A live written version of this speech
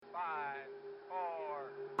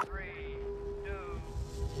Three, two,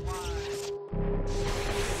 one.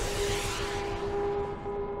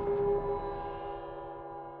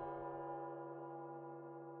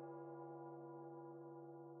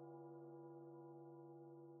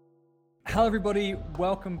 Hello everybody,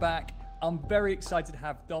 welcome back. I'm very excited to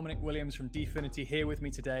have Dominic Williams from Dfinity here with me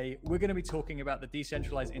today. We're going to be talking about the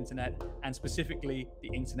decentralized internet and specifically the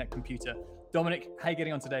internet computer. Dominic, how are you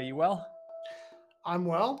getting on today? You well? I'm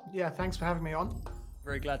well. Yeah, thanks for having me on.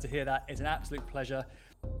 Very glad to hear that. It's an absolute pleasure.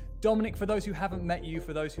 Dominic, for those who haven't met you,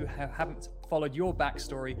 for those who haven't followed your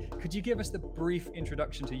backstory, could you give us the brief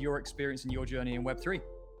introduction to your experience and your journey in Web3?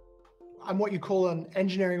 I'm what you call an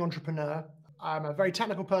engineering entrepreneur. I'm a very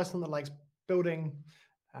technical person that likes building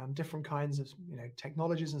different kinds of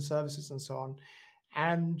technologies and services and so on.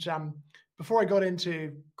 And before I got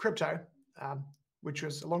into crypto, which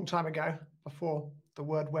was a long time ago, before the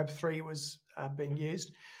word Web3 was being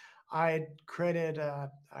used, I had created a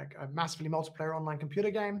massively multiplayer online computer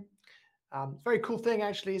game. Very cool thing,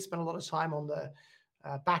 actually. Spent a lot of time on the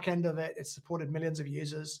back end of it. It supported millions of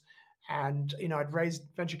users. And I'd raised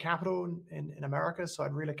venture capital in America, so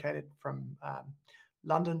I'd relocated from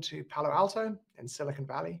London to Palo Alto in Silicon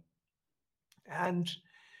Valley. And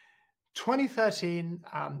 2013,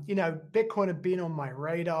 Bitcoin had been on my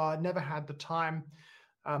radar. Never had the time.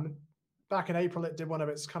 Back in April, it did one of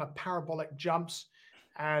its kind of parabolic jumps,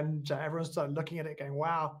 and everyone started looking at it, going,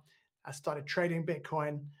 "Wow!" I started trading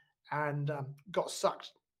Bitcoin and got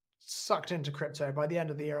sucked into crypto. By the end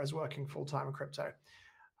of the year, I was working full time in crypto.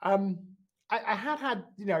 I had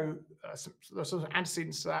some sort of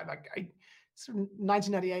antecedents to that. Like sort of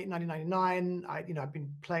 1998, 1999, I've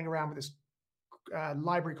been playing around with this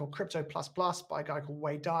library called Crypto Plus Plus by a guy called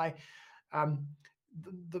Wei Dai.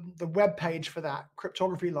 The web page for that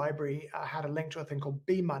cryptography library had a link to a thing called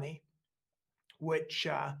B-Money, which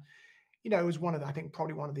was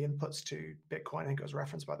probably one of the inputs to Bitcoin. I think it was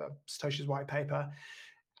referenced by the Satoshi's white paper.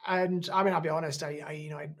 And I mean, I'll be honest,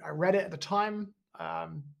 I read it at the time.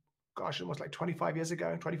 Almost like 25 years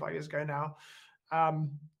ago now.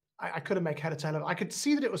 I couldn't make head or tail of it. I could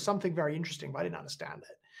see that it was something very interesting, but I didn't understand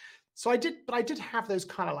it. So I did have those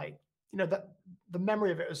kind of like, that the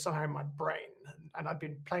memory of it was somehow in my brain. And I've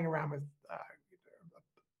been playing around with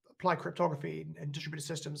applied cryptography and distributed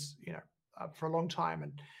systems, for a long time.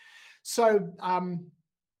 And so, when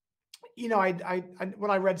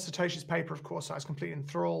I read Satoshi's paper, of course, I was completely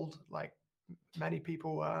enthralled, like many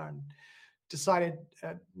people were, and decided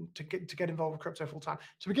to get involved with crypto full time.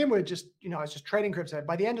 To begin with, I was just trading crypto.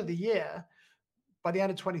 By the end of the year, by the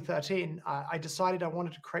end of 2013, I decided I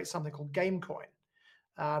wanted to create something called Gamecoin,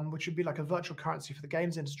 which would be like a virtual currency for the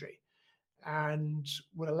games industry, and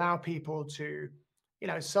would allow people to,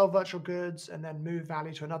 sell virtual goods and then move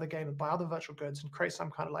value to another game and buy other virtual goods and create some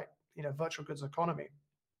kind of like, virtual goods economy.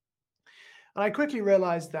 And I quickly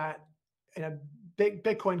realized that,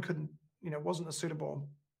 Bitcoin wasn't a suitable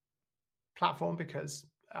platform because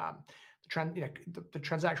the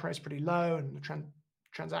transaction rate is pretty low and the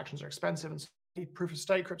transactions are expensive, and so proof of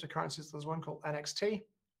stake cryptocurrencies. There's one called NXT,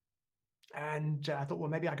 and I thought, well,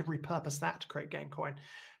 maybe I could repurpose that to create Gamecoin.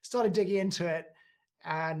 Started digging into it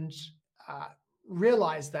and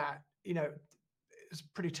realized that it's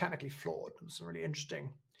pretty technically flawed. There's some really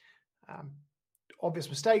interesting obvious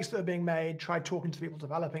mistakes that are being made. Tried talking to people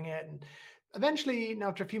developing it, and eventually,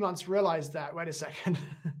 after a few months, realized that, wait a second,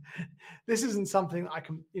 this isn't something that I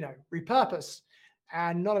can, repurpose.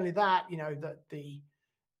 And not only that, that the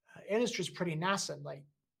industry is pretty nascent. Like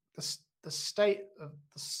the state of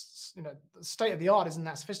the state of the art isn't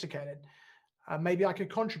that sophisticated. Maybe I could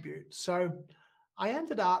contribute. So I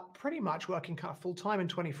ended up pretty much working kind of full time in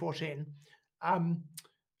 2014,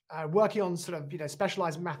 working on sort of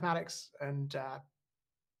specialized mathematics and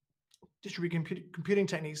distributed computing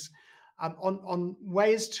techniques. On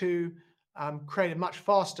ways to create a much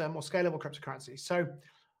faster, more scalable cryptocurrency. So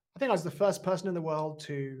I think I was the first person in the world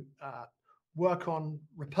to work on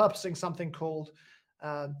repurposing something called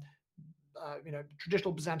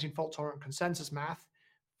traditional Byzantine fault-tolerant consensus math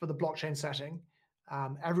for the blockchain setting.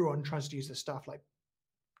 Everyone tries to use this stuff like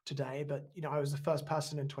today, but I was the first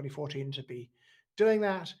person in 2014 to be doing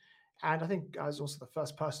that. And I think I was also the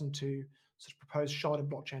first person to sort of propose sharded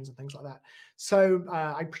blockchains and things like that. So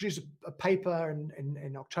I produced a paper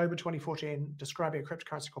in October 2014 describing a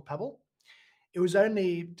cryptocurrency called Pebble. It was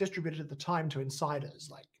only distributed at the time to insiders,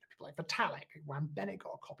 like people like Vitalik. Warren Bennett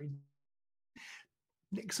got a copy.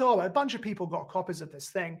 Nick Zorba, a bunch of people got copies of this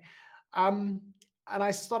thing. And I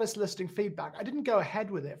started soliciting feedback. I didn't go ahead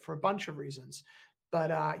with it for a bunch of reasons,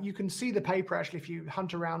 but you can see the paper actually if you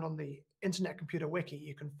hunt around on the Internet Computer Wiki.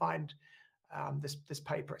 You can find this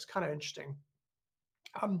paper. It's kind of interesting.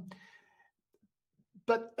 Um,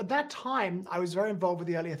 but at that time, I was very involved with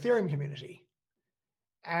the early Ethereum community.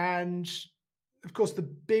 And of course, the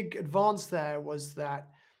big advance there was that,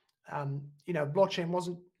 blockchain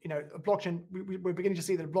wasn't, a blockchain, we're beginning to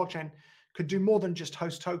see that a blockchain could do more than just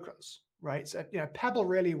host tokens, right? So, Pebble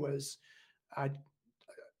really was,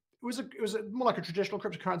 it was more like a traditional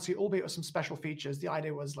cryptocurrency, albeit with some special features. The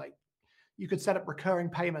idea was like, you could set up recurring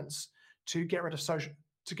payments to get rid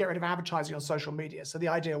of advertising on social media. So the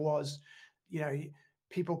idea was,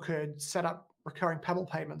 people could set up recurring Pebble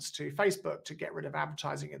payments to Facebook to get rid of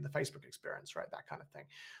advertising in the Facebook experience, right? That kind of thing,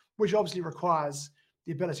 which obviously requires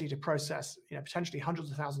the ability to process, potentially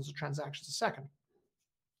hundreds of thousands of transactions a second.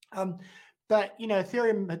 But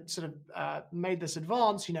Ethereum had sort of made this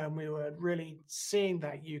advance, and we were really seeing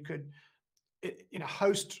that you could,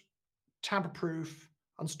 host tamper-proof,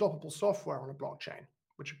 unstoppable software on a blockchain,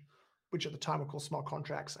 which at the time were called smart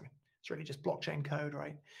contracts. I mean, it's really just blockchain code,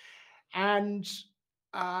 right? And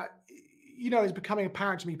it's becoming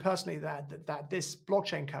apparent to me personally that this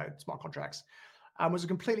blockchain code, smart contracts, was a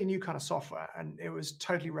completely new kind of software, and it was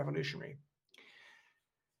totally revolutionary.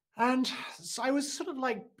 And so I was sort of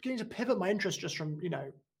like beginning to pivot my interest just from,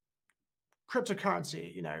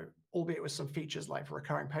 cryptocurrency, albeit with some features like for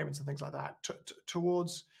recurring payments and things like that,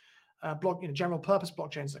 towards general purpose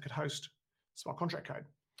blockchains that could host smart contract code.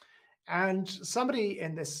 And somebody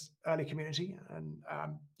in this early community, and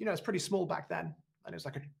it's pretty small back then, and it was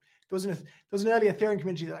like there was an early Ethereum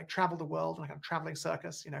community that like traveled the world, like a traveling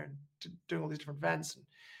circus, doing all these different events,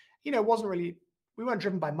 and it wasn't really, we weren't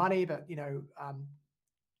driven by money, but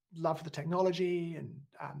love for the technology and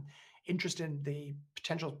interest in the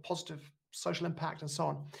potential positive social impact and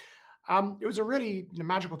so on. It was a really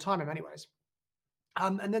magical time in many ways.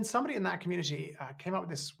 And then somebody in that community came up with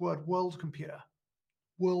this word, world computer,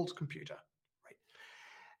 right?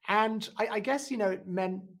 And I guess, it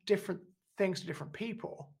meant different things to different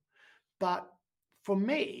people. But for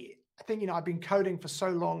me, I think, I've been coding for so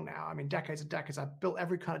long now. I mean, decades and decades. I've built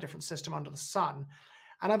every kind of different system under the sun.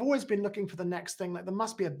 And I've always been looking for the next thing, like there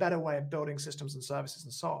must be a better way of building systems and services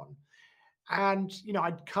and so on. And,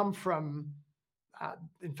 I'd come from,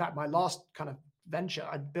 in fact, my last kind of venture,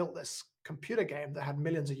 I'd built this computer game that had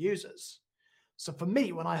millions of users. So for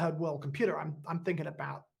me, when I heard world computer, I'm thinking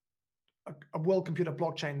about a world computer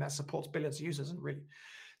blockchain that supports billions of users. And really,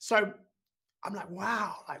 so I'm like,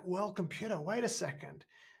 wow, like world computer, wait a second.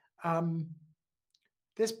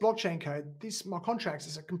 This blockchain code, these smart contracts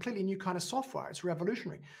is a completely new kind of software. It's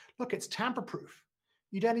revolutionary. Look, it's tamper-proof.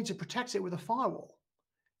 You don't need to protect it with a firewall.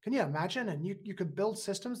 Can you imagine? And you could build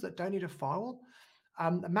systems that don't need a firewall.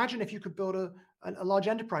 Imagine if you could build a large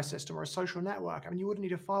enterprise system or a social network. I mean, you wouldn't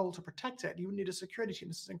need a firewall to protect it. You wouldn't need a security team.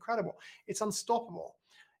 This is incredible. It's unstoppable.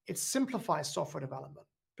 It simplifies software development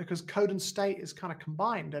because code and state is kind of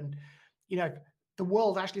combined. And, the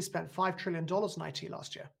world actually spent $5 trillion in IT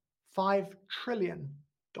last year. $5 trillion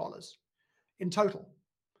in total.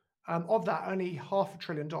 Of that, only $500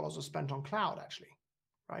 billion was spent on cloud, actually,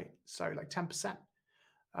 right? So like 10%.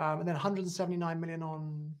 And then 179 million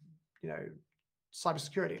on,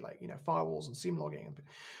 cybersecurity, like, firewalls and SIEM logging.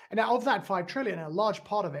 And now of that 5 trillion, a large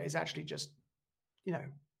part of it is actually just,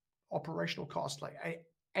 operational cost, like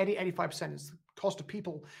 85% is the cost of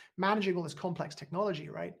people managing all this complex technology,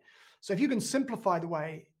 right? So if you can simplify the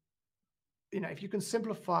way, if you can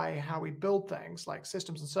simplify how we build things like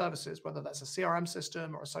systems and services, whether that's a CRM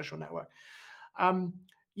system or a social network,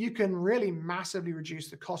 you can really massively reduce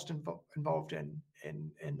the cost involved in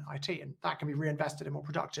IT, and that can be reinvested in more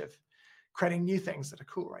productive, creating new things that are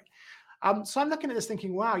cool, right? So I'm looking at this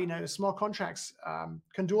thinking, wow, smart contracts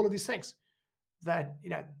can do all of these things. That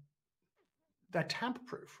they're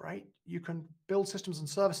tamper-proof, right? You can build systems and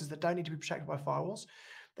services that don't need to be protected by firewalls.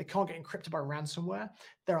 They can't get encrypted by ransomware.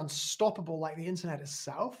 They're unstoppable, like the internet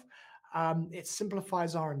itself. It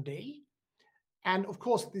simplifies R&D. And of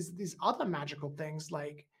course, these other magical things,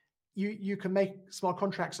 like you can make smart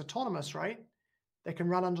contracts autonomous, right? They can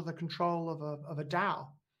run under the control of a DAO,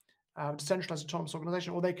 decentralized autonomous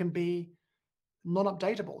organization, or they can be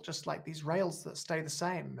non-updatable, just like these rails that stay the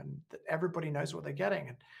same and that everybody knows what they're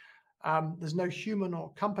getting. And there's no human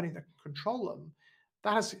or company that can control them.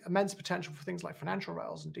 That has immense potential for things like financial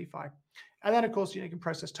rails and DeFi. And then, of course, you can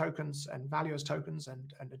process tokens and value as tokens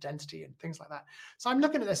and identity and things like that. So I'm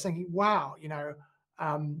looking at this thinking, wow,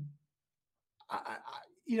 one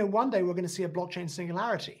day we're going to see a blockchain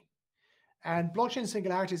singularity. And blockchain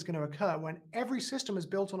singularity is going to occur when every system is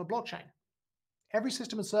built on a blockchain. Every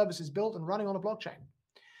system and service is built and running on a blockchain.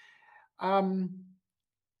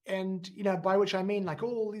 And, by which I mean like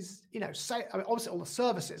all these, obviously all the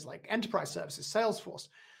services like enterprise services, Salesforce,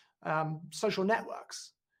 social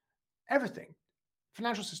networks, everything,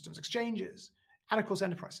 financial systems, exchanges, and of course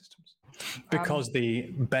enterprise systems. Because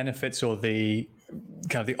the benefits or the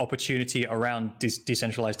kind of the opportunity around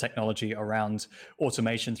decentralized technology, around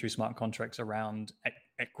automation through smart contracts, around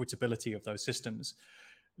equitability of those systems,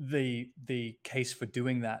 the case for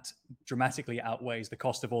doing that dramatically outweighs the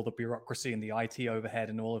cost of all the bureaucracy and the IT overhead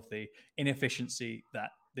and all of the inefficiency that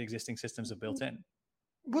the existing systems have built in.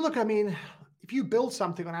 Well, look, I mean, if you build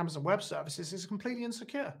something on Amazon Web Services, it's completely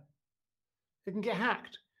insecure. It can get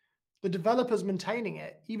hacked. The developers maintaining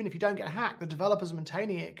it, even if you don't get hacked, the developers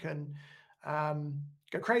maintaining it can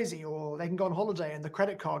go crazy, or they can go on holiday and the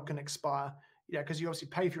credit card can expire. Because you obviously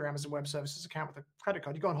pay for your Amazon Web Services account with a credit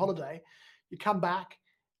card. You go on holiday, you come back,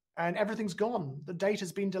 and everything's gone. The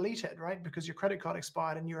data's been deleted, right? Because your credit card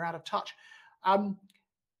expired and you're out of touch. But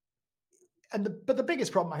the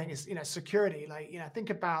biggest problem, I think, is security. Think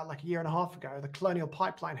about like a year and a half ago, the Colonial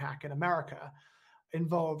Pipeline hack in America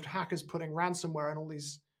involved hackers putting ransomware on all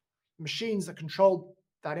these machines that controlled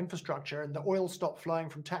that infrastructure, and the oil stopped flowing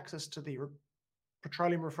from Texas to the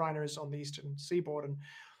petroleum refineries on the eastern seaboard, and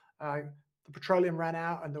the petroleum ran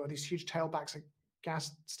out, and there were these huge tailbacks at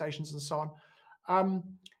gas stations and so on.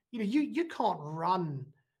 You can't run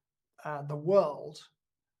the world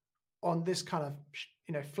on this kind of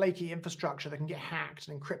flaky infrastructure that can get hacked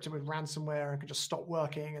and encrypted with ransomware and can just stop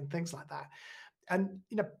working and things like that. And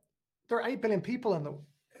there are 8 billion people in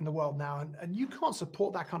the world now, and you can't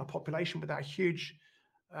support that kind of population without huge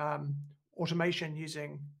automation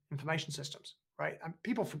using information systems, right? And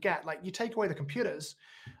people forget, like, you take away the computers,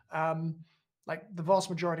 like the vast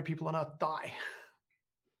majority of people on Earth die,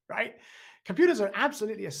 right? Computers are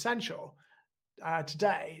absolutely essential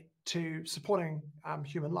today to supporting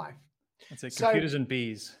human life. That's it. Computers and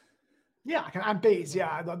bees. Yeah, and bees.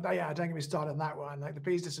 Yeah, don't get me started on that one. Like, the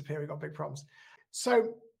bees disappear, we've got big problems.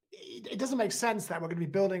 So it doesn't make sense that we're going to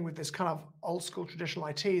be building with this kind of old school traditional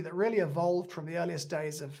IT that really evolved from the earliest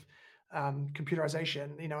days of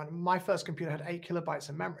computerization. And my first computer had 8 kilobytes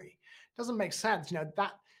of memory. It doesn't make sense.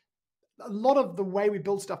 That a lot of the way we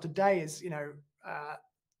build stuff today is,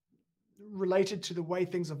 related to the way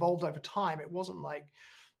things evolved over time. It wasn't like,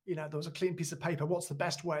 there was a clean piece of paper. What's the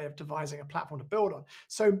best way of devising a platform to build on?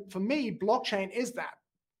 So for me, blockchain is that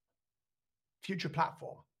future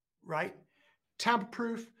platform, right?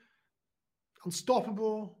 Tamper-proof,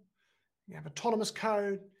 unstoppable, you have autonomous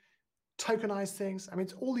code, tokenize things. I mean,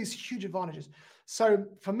 it's all these huge advantages. So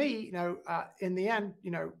for me, in the end,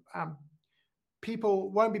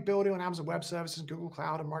 people won't be building on Amazon Web Services and Google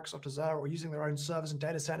Cloud and Microsoft Azure or using their own servers and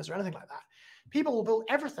data centers or anything like that. People will build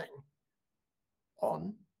everything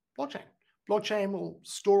on blockchain. Blockchain will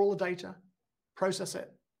store all the data, process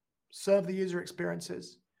it, serve the user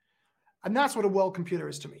experiences. And that's what a world computer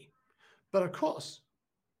is to me. But of course,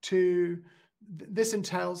 this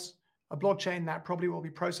entails a blockchain that probably will be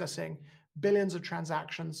processing billions of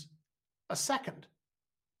transactions a second,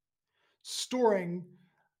 storing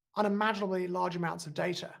unimaginably large amounts of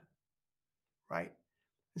data, right?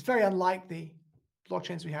 It's very unlike the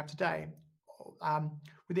blockchains we have today,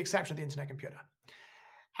 with the exception of the internet computer.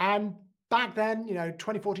 And back then,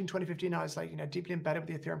 2014, 2015, I was deeply embedded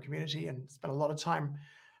with the Ethereum community and spent a lot of time,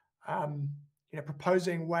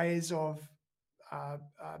 proposing ways of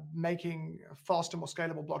making faster, more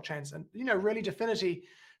scalable blockchains. And, really Dfinity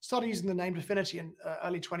started using the name Dfinity in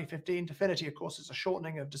early 2015. Dfinity, of course, is a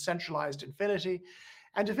shortening of decentralized infinity.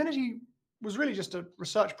 And Dfinity was really just a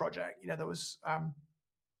research project. There was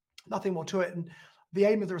nothing more to it. And the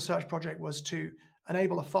aim of the research project was to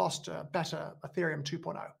enable a faster, better Ethereum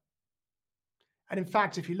 2.0. And in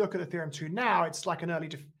fact, if you look at Ethereum 2 now, it's like an early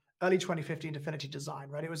 2015 Dfinity design,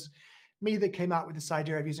 right? It was me that came out with this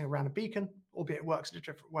idea of using a random beacon, albeit it works in a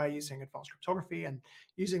different way using advanced cryptography and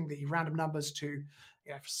using the random numbers to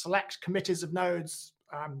select committees of nodes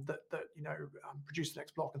that produce the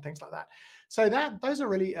next block and things like that. So those are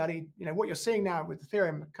really early, what you're seeing now with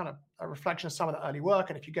Ethereum, kind of a reflection of some of the early work.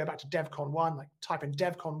 And if you go back to DevCon 1, like type in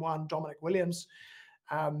DevCon 1, Dominic Williams,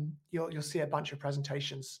 you'll see a bunch of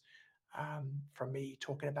presentations from me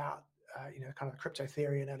talking about, kind of the crypto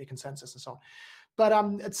theory and early consensus and so on. But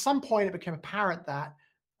at some point it became apparent that,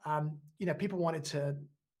 people wanted to,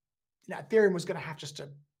 Ethereum was going to have just to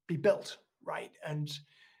be built, right? And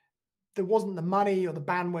there wasn't the money or the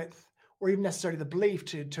bandwidth or even necessarily the belief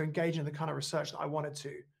to engage in the kind of research that I wanted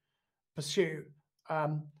to pursue,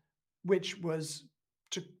 which was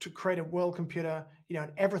to create a world computer,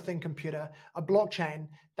 an everything computer, a blockchain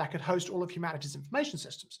that could host all of humanity's information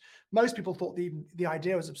systems. Most people thought the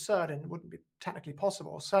idea was absurd and wouldn't be technically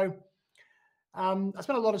possible. So I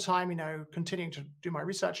spent a lot of time, continuing to do my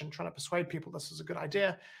research and trying to persuade people this was a good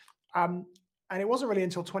idea. And it wasn't really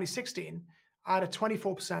until 2016 I had a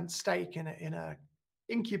 24% stake in an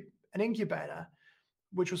incubator,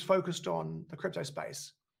 which was focused on the crypto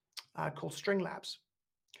space, called String Labs.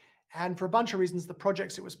 And for a bunch of reasons, the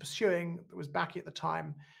projects it was pursuing, that was back at the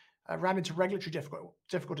time, ran into regulatory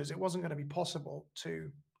difficulties. It wasn't going to be possible to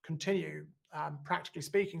continue, practically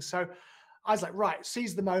speaking. So I was like, right,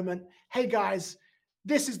 seize the moment. Hey guys,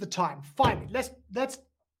 this is the time. Finally, let's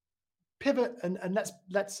pivot and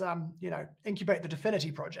let's incubate the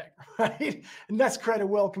DFINITY project, right? And let's create a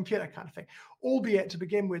world computer kind of thing. Albeit to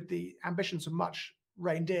begin with, the ambitions were much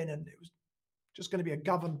reined in, and it was just going to be a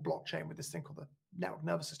governed blockchain with this thing called the network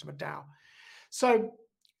nervous system, a DAO. So,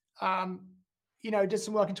 did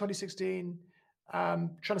some work in 2016,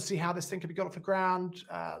 trying to see how this thing could be got off the ground.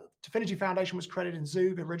 DFINITY Foundation was created in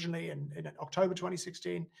Zug originally in October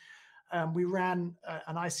 2016. We ran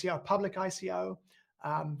an ICO, a public ICO,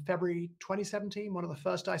 February 2017, one of the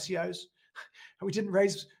first ICOs. We didn't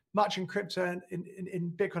raise much in crypto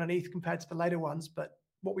in Bitcoin and ETH compared to the later ones, but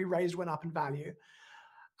what we raised went up in value.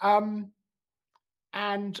 And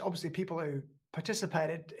obviously people who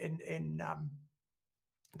participated in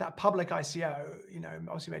that public ICO,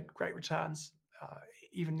 obviously made great returns.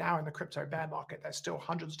 Even now in the crypto bear market, they're still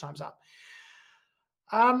hundreds of times up.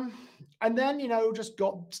 And then, just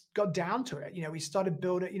got down to it. We started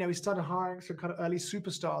building, we started hiring some kind of early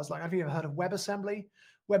superstars. Like, have you ever heard of WebAssembly?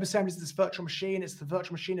 WebAssembly is this virtual machine. It's the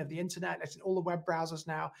virtual machine of the internet. It's in all the web browsers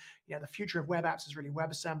now. The future of web apps is really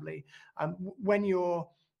WebAssembly. When you're,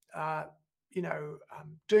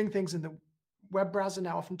 doing things in the web browser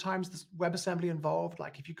now, oftentimes there's WebAssembly involved.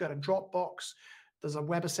 Like if you've got a Dropbox, there's a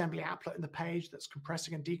WebAssembly applet in the page that's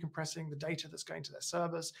compressing and decompressing the data that's going to their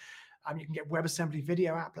servers. You can get WebAssembly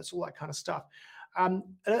video applets, all that kind of stuff. And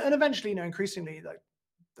eventually, increasingly,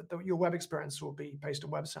 your web experience will be based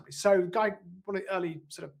on WebAssembly. So, one of the early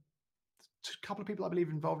a couple of people I believe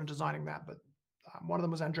involved in designing that, but one of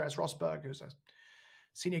them was Andreas Rosberg, who's a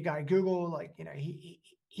senior guy at Google.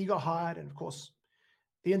 He got hired, and of course,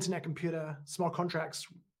 the internet computer, smart contracts,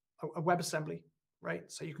 a WebAssembly, right?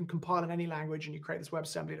 So you can compile in any language, and you create this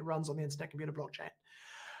WebAssembly that runs on the internet computer blockchain.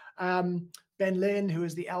 Ben Lin, who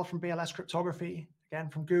is the L from BLS Cryptography, again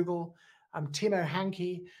from Google. Timo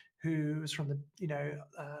Hanke, who's from the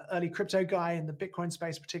early crypto guy in the Bitcoin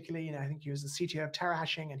space, particularly. I think he was the CTO of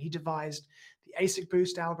TerraHashing, and he devised the ASIC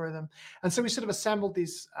boost algorithm. And so we sort of assembled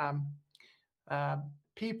these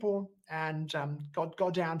people and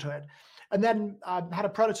got down to it, and then had a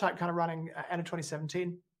prototype kind of running end of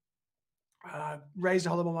 2017. Raised a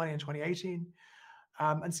whole lot more money in 2018.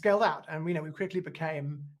 And scaled out, and we quickly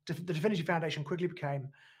became the DFINITY Foundation. Quickly became,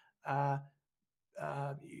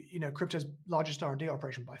 crypto's largest R&D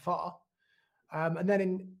operation by far. And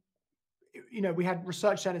then we had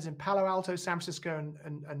research centers in Palo Alto, San Francisco,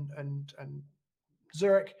 and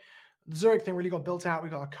Zurich. The Zurich thing really got built out. We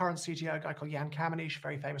got our current CTO, a guy called Jan Kamenisch,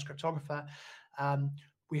 very famous cryptographer.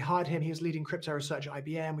 We hired him. He was leading crypto research at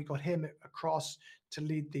IBM. We got him across to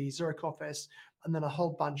lead the Zurich office, and then a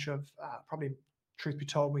whole bunch of probably. Truth be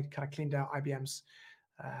told, we kind of cleaned out IBM's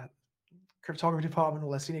cryptography department.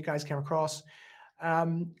 All their senior guys came across.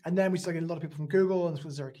 And then we started getting a lot of people from Google, and this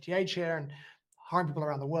was Zurich ETH here, and hiring people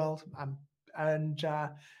around the world.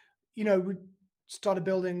 We started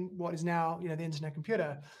building what is now, the internet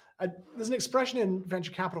computer. There's an expression in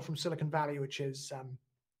venture capital from Silicon Valley, which is,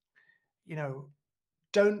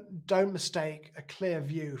 don't mistake a clear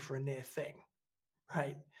view for a near thing,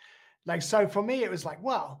 right? So for me, it was like,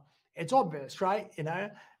 well, it's obvious, right?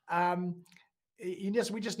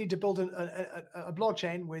 We just need to build a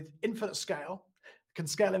blockchain with infinite scale, can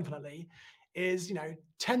scale infinitely, is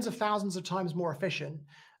tens of thousands of times more efficient,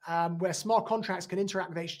 where smart contracts can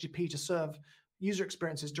interact with HTTP to serve user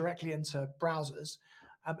experiences directly into browsers,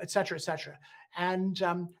 et cetera, et cetera. And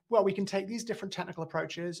we can take these different technical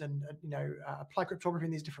approaches and apply cryptography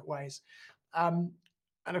in these different ways. And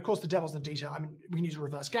of course, the devil's in the detail. We can use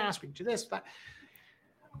reverse gas, we can do this, that.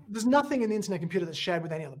 There's nothing in the internet computer that's shared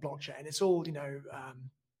with any other blockchain. It's all,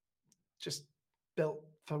 just built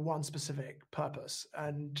for one specific purpose.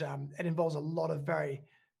 And it involves a lot of very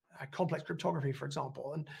complex cryptography, for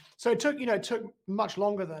example. And so it took much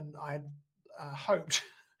longer than I had hoped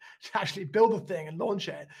to actually build the thing and launch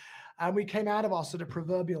it. And we came out of our sort of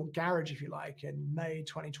proverbial garage, if you like, in May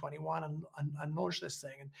 2021 and launched this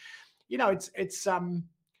thing. And, it's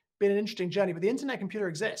been an interesting journey, but the internet computer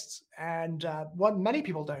exists. And what many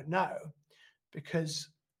people don't know, because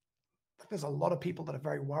there's a lot of people that are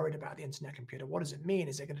very worried about the internet computer. What does it mean?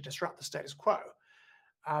 Is it going to disrupt the status quo?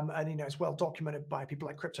 And it's well documented by people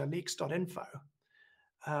like CryptoLeaks.info.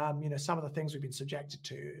 Some of the things we've been subjected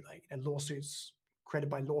to, like lawsuits, created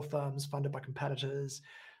by law firms, funded by competitors,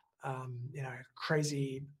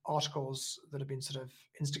 crazy articles that have been sort of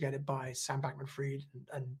instigated by Sam Bankman-Fried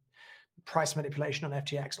and price manipulation on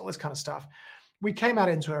FTX, all this kind of stuff. We came out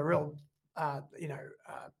into a real,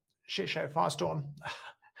 shit show, firestorm.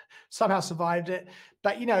 Somehow survived it.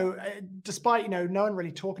 But, despite, no one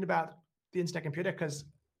really talking about the internet computer, because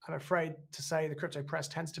I'm afraid to say the crypto press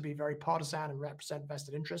tends to be very partisan and represent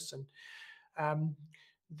vested interests. And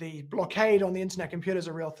the blockade on the internet computer is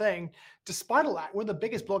a real thing. Despite all that, we're the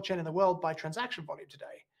biggest blockchain in the world by transaction volume today.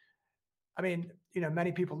 I mean,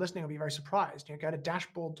 many people listening will be very surprised. Go to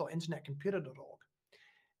dashboard.internetcomputer.org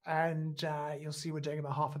and you'll see we're doing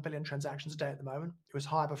about 500 million transactions a day at the moment. It was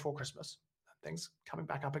higher before Christmas. Things coming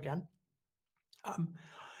back up again.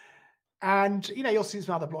 And you'll see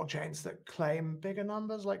some other blockchains that claim bigger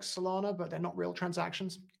numbers like Solana, but they're not real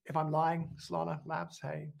transactions. If I'm lying, Solana Labs,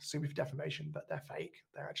 hey, sue me for defamation, but they're fake.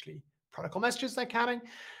 They're actually protocol messages they're counting.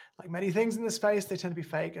 Like many things in this space, they tend to be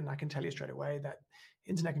fake. And I can tell you straight away that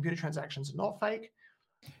internet computer transactions are not fake.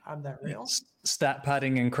 They're real. Stat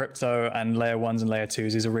padding in crypto and layer 1s and layer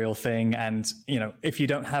 2s is a real thing. And, if you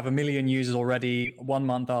don't have 1 million users already 1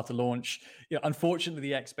 month after launch, unfortunately,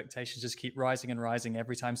 the expectations just keep rising and rising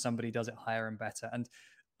every time somebody does it higher and better. And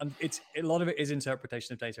it's a lot of it is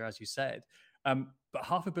interpretation of data, as you said. But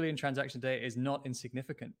 500 million transaction data is not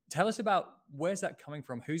insignificant. Tell us about where's that coming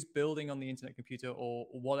from? Who's building on the internet computer, or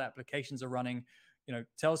what applications are running?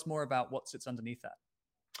 Tell us more about what sits underneath that.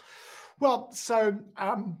 Well, so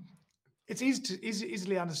it's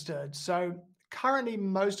easily understood. So currently,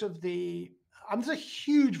 most of there's a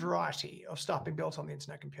huge variety of stuff being built on the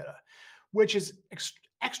internet computer, which is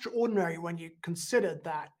extraordinary when you consider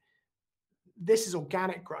that this is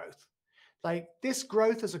organic growth. Like, this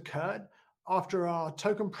growth has occurred after our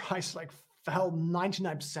token price fell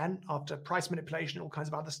 99% after price manipulation and all kinds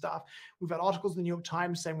of other stuff. We've had articles in the New York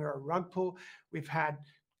Times saying we're a rug pull. We've had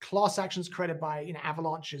class actions created by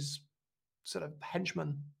Avalanche's sort of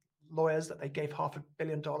henchmen lawyers that they gave $500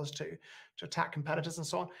 million to attack competitors and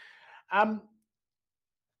so on.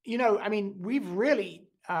 We've really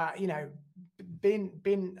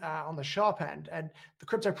been on the sharp end, and the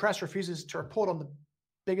crypto press refuses to report on the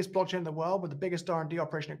biggest blockchain in the world with the biggest R&D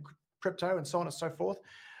operation in crypto and so on and so forth.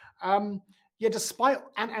 Despite,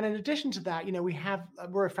 and in addition to that,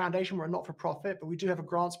 we're a foundation, we're a not-for-profit, but we do have a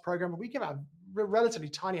grants program, but we give out relatively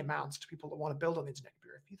tiny amounts to people that want to build on the internet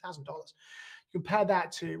computer, a few $1,000s. You compare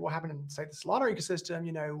that to what happened in, say, the Solana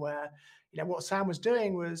ecosystem, where, what Sam was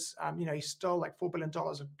doing was, he stole $4 billion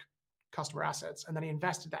of customer assets, and then he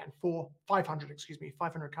invested that in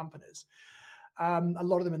 500 companies. A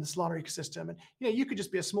lot of them in the Solana ecosystem. And, you could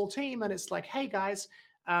just be a small team and it's like, hey guys,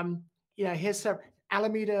 here's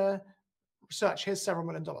Alameda Research, here's several $1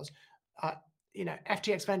 million.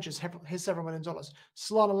 FTX Ventures, here's several $1 million.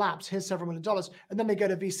 Solana Labs, here's several $1 million. And then they go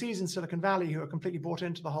to VCs in Silicon Valley who are completely bought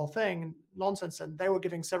into the whole thing and nonsense, and they were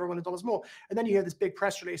giving several $1 million more. And then you hear this big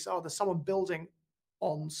press release, there's someone building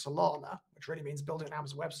on Solana, which really means building an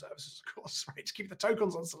Amazon Web Services, of course, right, to keep the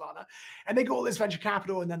tokens on Solana. And they got all this venture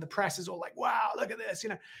capital, and then the press is all like, wow, look at this,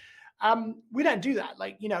 We don't do that.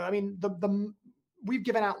 We've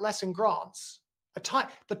given out less in grants.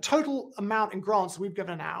 The total amount in grants that we've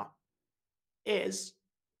given out is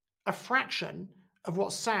a fraction of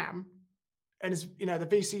what Sam and his, the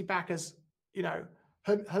VC backers,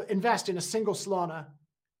 invest in a single Solana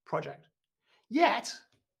project. Yet,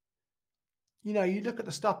 you look at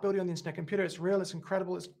the stuff building on the internet computer, it's real, it's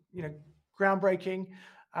incredible, it's, groundbreaking.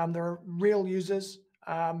 There are real users.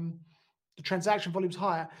 The transaction volume's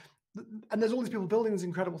higher. And there's all these people building these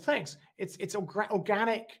incredible things. It's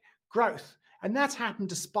organic growth. And that's happened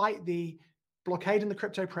despite the blockade in the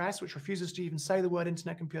crypto press, which refuses to even say the word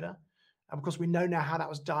internet computer. And of course, we know now how that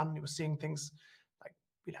was done. You were seeing things like,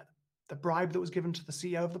 the bribe that was given to the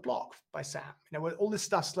CEO of the block by Sam. All this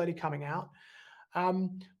stuff slowly coming out.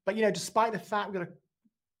 But despite the fact we've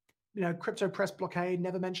got a crypto press blockade,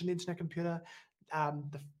 never mentioned the internet computer,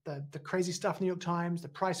 the crazy stuff in the New York Times, the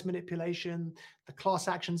price manipulation, the class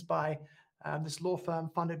actions by this law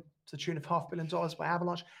firm funded to the tune of $500 million by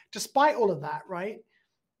Avalanche. Despite all of that, right?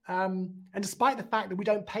 And despite the fact that we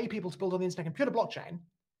don't pay people to build on the internet computer blockchain,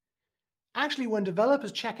 actually, when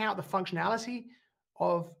developers check out the functionality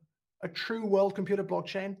of a true world computer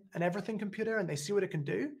blockchain, an everything computer, and they see what it can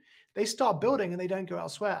do, they start building and they don't go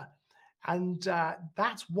elsewhere. And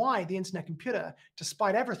that's why the internet computer,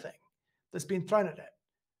 despite everything that's been thrown at it,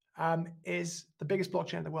 is the biggest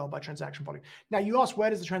blockchain in the world by transaction volume. Now, you ask, where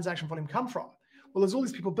does the transaction volume come from? Well, there's all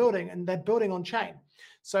these people building, and they're building on chain.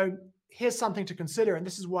 So here's something to consider, and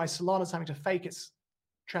this is why Solana's having to fake its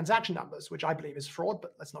transaction numbers, which I believe is fraud,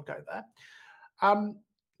 but let's not go there.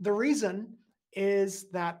 The reason is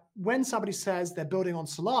that when somebody says they're building on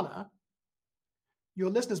Solana, your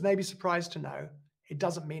listeners may be surprised to know it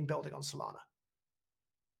doesn't mean building on Solana.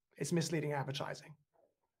 It's misleading advertising.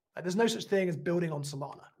 Like, there's no such thing as building on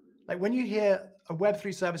Solana. Like, when you hear a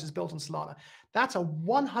Web3 service is built on Solana, that's a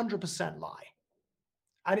 100% lie.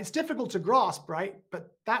 And it's difficult to grasp, right?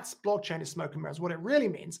 But that's blockchain is smoke and mirrors. What it really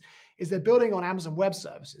means is they're building on Amazon Web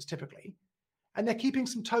Services typically, and they're keeping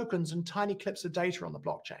some tokens and tiny clips of data on the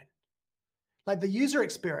blockchain. Like, the user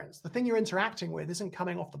experience, the thing you're interacting with isn't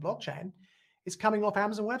coming off the blockchain, it's coming off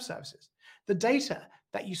Amazon Web Services. The data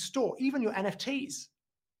that you store, even your NFTs,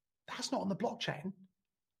 that's not on the blockchain,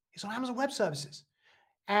 it's on Amazon Web Services.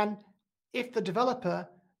 And if the developer,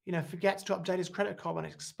 forgets to update his credit card when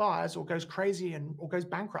it expires, or goes crazy or goes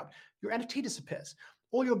bankrupt, your NFT disappears.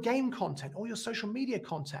 All your game content, all your social media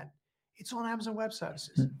content, it's on Amazon Web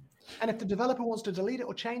Services. And if the developer wants to delete it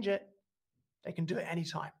or change it, they can do it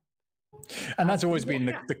anytime. And that's always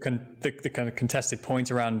been the kind of contested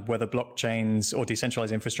point around whether blockchains or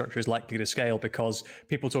decentralized infrastructure is likely to scale, because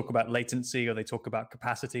people talk about latency, or they talk about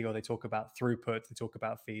capacity, or they talk about throughput, they talk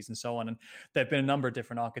about fees and so on. And there have been a number of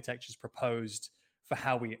different architectures proposed for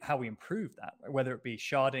how we improve that, whether it be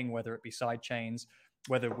sharding, whether it be side chains,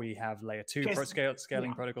 whether we have layer 2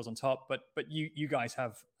 scaling protocols on top. But you guys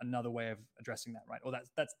have another way of addressing that, right? Or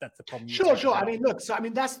that's the problem. Sure. I mean, look, so I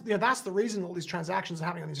mean that's the reason all these transactions are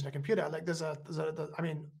happening on the internet computer. Like, I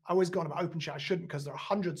mean, I always go on about OpenShare. I shouldn't, because there are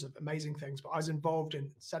hundreds of amazing things, but I was involved in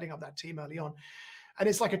setting up that team early on, and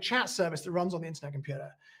it's like a chat service that runs on the internet computer.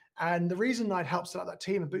 And the reason I'd helped set up that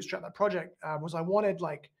team and bootstrap that project was I wanted,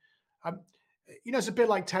 like, it's a bit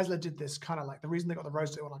like Tesla did this kind of, like, the reason they got the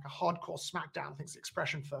Roadster, they were like a hardcore smackdown, I think it's the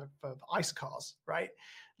expression for ICE cars, right?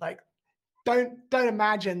 Like, don't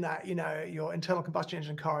imagine that, your internal combustion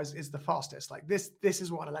engine car is the fastest. Like, this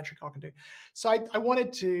is what an electric car can do. So I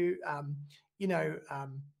wanted to,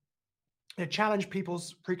 challenge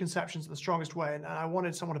people's preconceptions in the strongest way. And I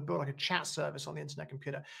wanted someone to build like a chat service on the internet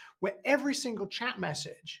computer where every single chat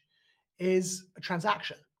message is a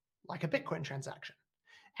transaction, like a Bitcoin transaction,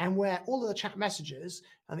 and where all of the chat messages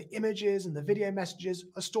and the images and the video messages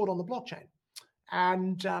are stored on the blockchain.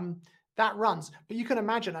 And that runs. But you can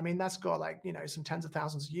imagine, I mean, that's got like, some tens of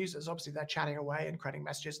thousands of users. Obviously, they're chatting away and creating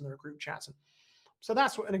messages, and there are group chats. And so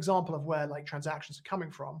that's an example of where, like, transactions are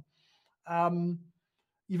coming from.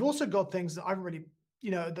 You've also got things that I've really,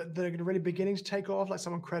 that are really beginning to take off. Like,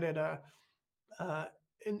 someone created a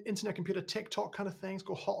internet computer TikTok kind of thing. It's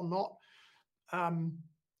called Hot or Not.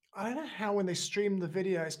 I don't know how, when they stream the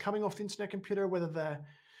video, it's coming off the internet computer, whether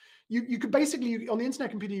you could basically, on the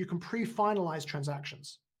internet computer, you can pre-finalize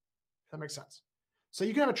transactions, if that makes sense. So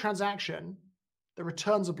you can have a transaction that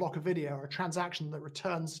returns a block of video, or a transaction that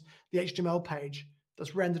returns the HTML page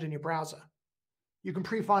that's rendered in your browser. You can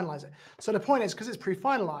pre-finalize it. So the point is, because it's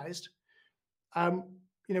pre-finalized,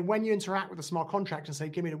 when you interact with a smart contract and say,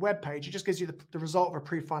 give me the web page, it just gives you the result of a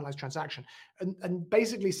pre-finalized transaction. And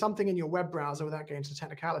basically something in your web browser, without getting into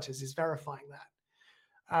technicalities, is verifying that.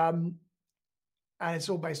 And it's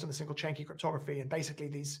all based on a single chain key cryptography. And basically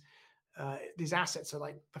these assets are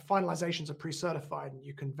like, the finalizations are pre-certified, and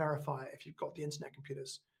you can verify if you've got the internet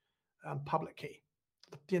computer's public key.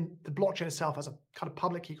 The blockchain itself has a kind of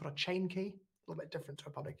public key called a chain key, a little bit different to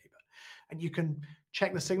a public key, and you can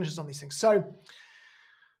check the signatures on these things. So,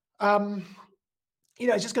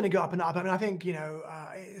 it's just going to go up and up. I mean, I think,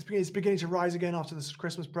 it's beginning to rise again after this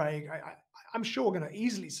Christmas break. I'm sure we're going to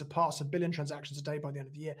easily surpass 1 billion transactions a day by the end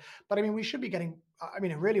of the year. But I mean, we should be getting,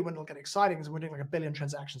 really when it'll get exciting is we're doing like 1 billion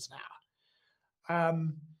transactions an hour.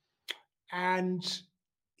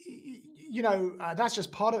 That's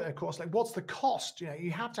just part of it, of course. Like, what's the cost?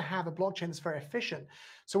 You have to have a blockchain that's very efficient.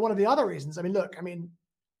 So one of the other reasons, the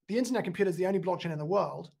internet computer is the only blockchain in the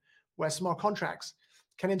world where smart contracts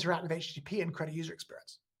can interact with HTTP and create a user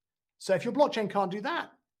experience. So if your blockchain can't do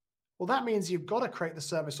that, well, that means you've got to create the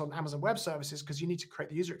service on Amazon Web Services, because you need to create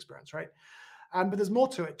the user experience, right? But there's more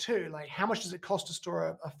to it too. Like, how much does it cost to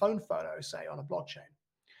store a phone photo, say, on a blockchain?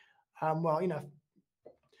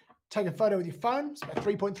 Take a photo with your phone, it's about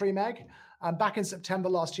 3.3 meg. Back in September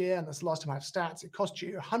last year, and that's the last time I have stats, it cost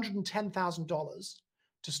you $110,000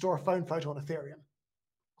 to store a phone photo on Ethereum.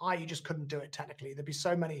 You just couldn't do it technically. There'd be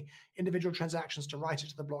so many individual transactions to write it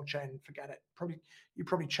to the blockchain, forget it. You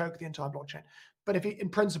probably choke the entire blockchain. But in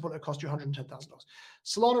principle, it cost you $110,000.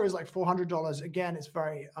 Solana is like $400. Again, it's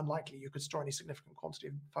very unlikely you could store any significant quantity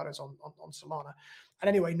of photos on Solana. And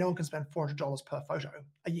anyway, no one can spend $400 per photo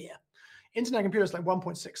a year. Internet computer is like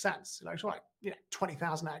 1.6 cents. It's like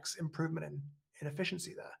 20,000x improvement in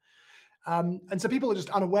efficiency there. And so people are just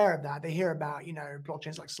unaware of that. They hear about,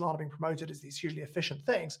 blockchains like Solana being promoted as these hugely efficient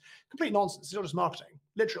things. Complete nonsense. It's all just marketing,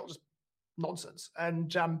 literal, just nonsense.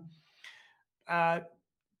 And,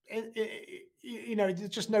 there's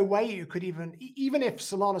just no way you could even if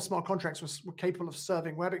Solana smart contracts were capable of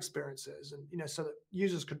serving web experiences and, so that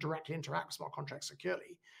users could directly interact with smart contracts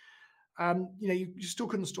securely, you still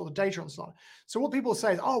couldn't store the data on Solana. So what people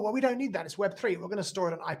say is, oh, well, we don't need that. It's Web3. We're going to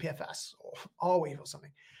store it on IPFS or Arweave or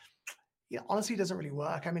something. Honestly, it doesn't really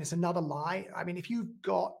work. I mean, it's another lie. I mean, if you've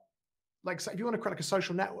got, if you want to create like a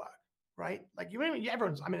social network, right? Like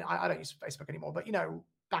everyone's, I don't use Facebook anymore, but,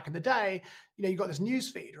 back in the day, you got this news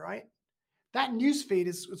feed, right? That news feed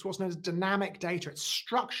is what's known as dynamic data. It's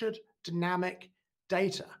structured dynamic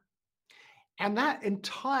data. And that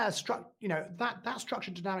entire that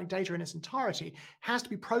structured dynamic data in its entirety has to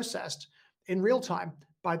be processed in real time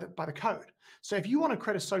by the code. So if you want to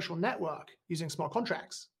create a social network using smart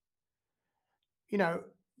contracts,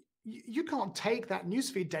 you can't take that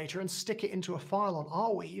newsfeed data and stick it into a file on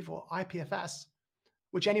Arweave or IPFS,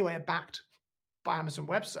 which anyway are backed by Amazon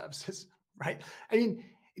Web Services, right? I mean,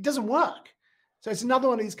 it doesn't work. So it's another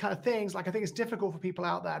one of these kind of things. Like, I think it's difficult for people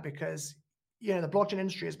out there because, the blockchain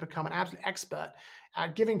industry has become an absolute expert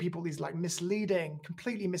at giving people these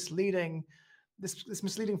completely misleading, this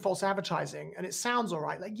misleading false advertising. And it sounds all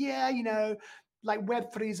right. Like, like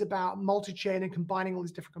Web3 is about multi-chain and combining all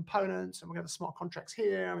these different components, and we're going to have smart contracts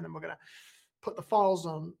here, and then we're going to put the files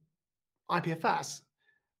on IPFS.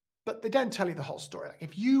 But they don't tell you the whole story. Like,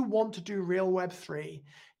 if you want to do real Web3,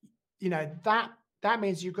 that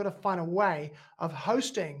means you've got to find a way of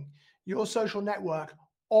hosting your social network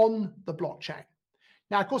on the blockchain.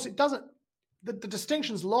 Now, of course, it doesn't. The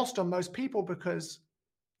distinction's lost on most people because,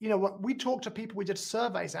 what we talked to people, we did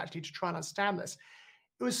surveys actually to try and understand this.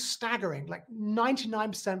 It was staggering. Like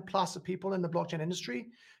 99% plus of people in the blockchain industry,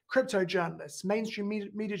 crypto journalists, mainstream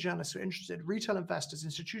media journalists who are interested, retail investors,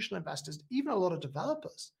 institutional investors, even a lot of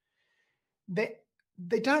developers, they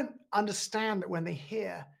don't understand that when they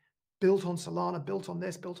hear built on Solana, built on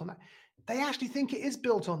this, built on that, they actually think it is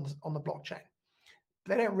built on the blockchain.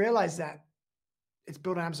 They don't realize that it's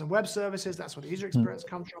built on Amazon Web Services. That's where the user experience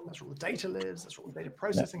comes from. That's where all the data lives. That's where all the data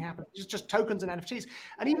processing happens. It's just tokens and NFTs.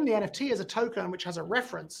 And even the NFT is a token which has a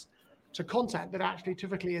reference to content that actually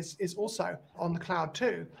typically is also on the cloud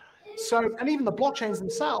too. So, and even the blockchains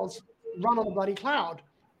themselves run on the bloody cloud.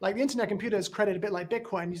 Like the internet computer is created a bit like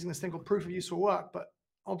Bitcoin using this thing called proof of useful work, but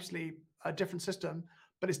obviously a different system,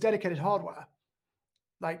 but it's dedicated hardware.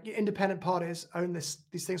 Like independent parties own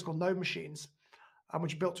these things called node machines,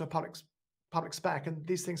 which are built to a public spec, and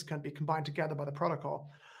these things can be combined together by the protocol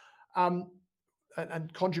and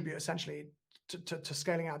contribute essentially to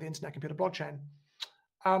scaling out the internet computer blockchain.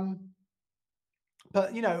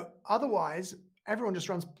 But otherwise, everyone just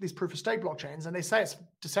runs these proof of stake blockchains, and they say it's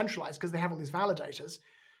decentralized because they have all these validators.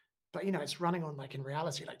 But it's running on, like, in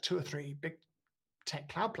reality, like 2 or 3 big tech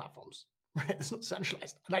cloud platforms. Right? It's not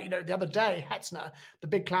centralized. Like, the other day, Hetzner, the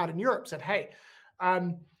big cloud in Europe, said, "Hey,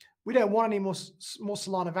 we don't want any more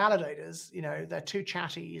Solana validators. They're too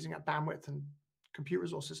chatty, using up bandwidth and compute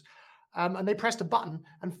resources." And they pressed a button,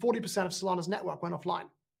 and 40% of Solana's network went offline.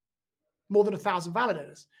 More than 1,000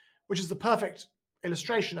 validators, which is the perfect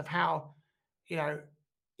illustration of how,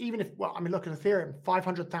 even if, look at Ethereum,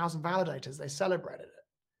 500,000 validators, they celebrated it.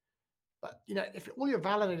 But, if all your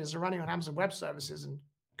validators are running on Amazon Web Services and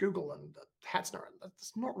Google and Hetzner,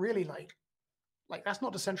 that's not really like that's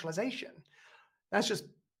not decentralization. That's just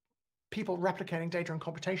people replicating data and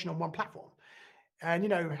computation on one platform. And,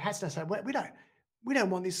 Hetzner said, we don't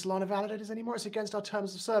want these Solana validators anymore. It's against our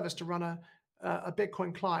terms of service to run a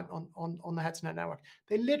Bitcoin client on the Hetzner network.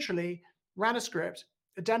 They literally ran a script,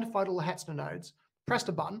 identified all the Hetzner nodes, pressed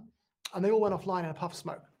a button, and they all went offline in a puff of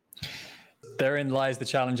smoke. Therein lies the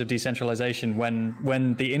challenge of decentralization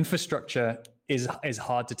when the infrastructure is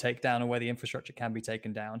hard to take down, or where the infrastructure can be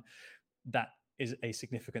taken down. That is a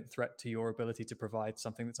significant threat to your ability to provide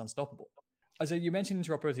something that's unstoppable. So you mentioned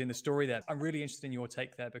interoperability in the story there. I'm really interested in your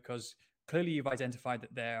take there, because clearly you've identified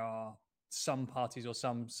that there are some parties or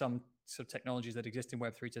some sort of technologies that exist in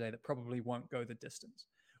Web3 today that probably won't go the distance,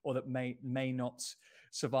 or that may not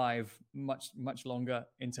survive much longer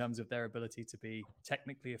in terms of their ability to be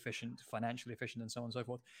technically efficient, financially efficient, and so on and so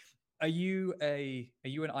forth. Are you an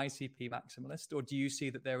ICP maximalist, or do you see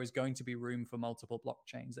that there is going to be room for multiple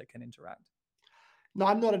blockchains that can interact? No,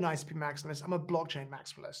 I'm not an ICP maximalist. I'm a blockchain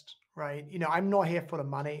maximalist, right? I'm not here for the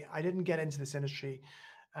money. I didn't get into this industry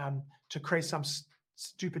to create some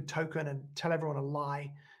stupid token and tell everyone a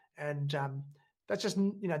lie. And that's just,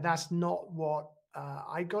 that's not what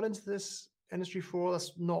I got into this industry for.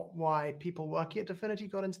 That's not why people working at Dfinity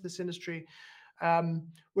got into this industry,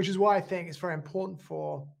 which is why I think it's very important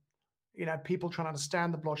for people trying to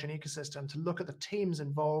understand the blockchain ecosystem to look at the teams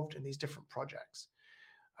involved in these different projects.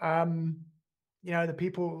 The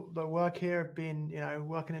people that work here have been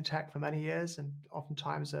working in tech for many years, and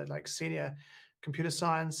oftentimes are like senior computer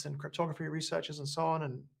science and cryptography researchers and so on,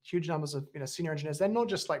 and huge numbers of senior engineers. They're not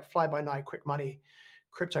just like fly by night, quick money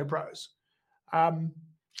crypto bros. So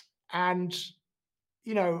when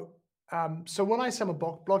I say I'm a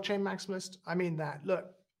blockchain maximalist, I mean that.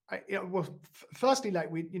 Look, firstly, like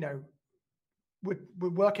we're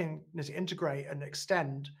working to integrate and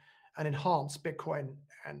extend and enhance Bitcoin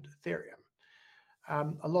and Ethereum.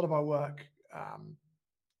 A lot of our work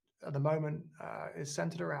at the moment is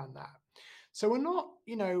centered around that. So we're not,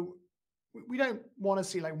 we don't want to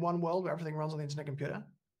see like one world where everything runs on the internet computer.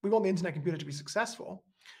 We want the internet computer to be successful,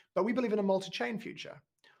 but we believe in a multi-chain future,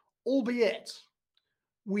 albeit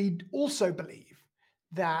we also believe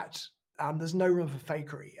that there's no room for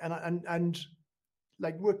fakery. And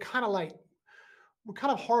like, we're kind of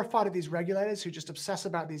horrified at these regulators who just obsess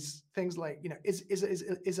about these things like, is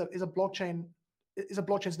a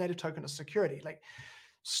blockchain's native token a security? Like,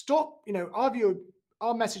 stop,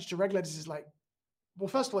 our message to regulators is like, well,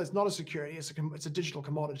 first of all, it's not a security, it's a digital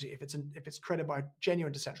commodity if it's created by a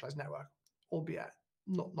genuine decentralized network, albeit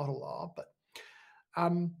not all are, but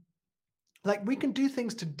like, we can do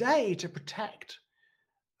things today to protect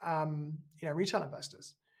retail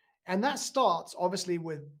investors. And that starts obviously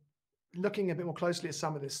with looking a bit more closely at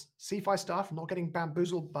some of this CeFi stuff, not getting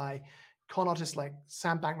bamboozled by con artists like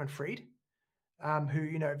Sam Bankman-Fried,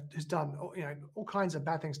 who has done all kinds of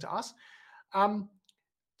bad things to us.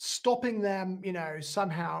 Stopping them,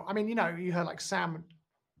 somehow. I mean, you heard like Sam.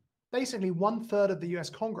 Basically, 1/3 of the U.S.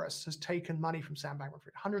 Congress has taken money from Sam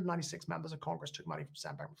Bankman-Fried. 196 members of Congress took money from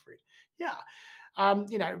Sam Bankman-Fried. Yeah,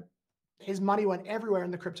 his money went everywhere in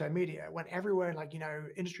the crypto media. Went everywhere in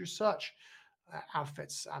industry research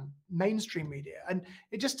outfits, mainstream media, and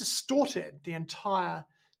it just distorted the entire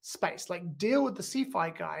space. Like, deal with the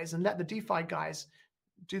CeFi guys and let the DeFi guys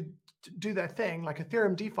do their thing. Like,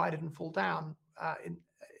 Ethereum DeFi didn't fall down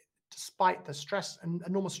despite the stress and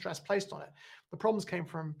enormous stress placed on it. The problems came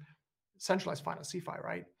from centralized finance, CeFi,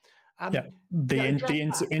 right? The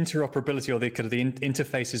interoperability, or the kind of the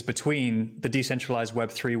interfaces between the decentralized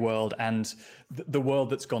Web3 world and the world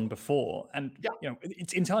that's gone before, and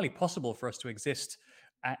it's entirely possible for us to exist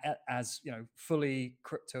as fully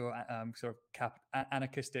crypto sort of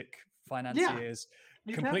anarchistic financiers,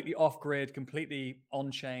 completely off grid, completely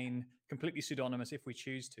on chain, completely pseudonymous if we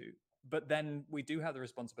choose to. But then we do have the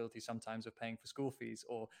responsibility sometimes of paying for school fees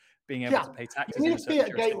or being able to pay taxes in a certain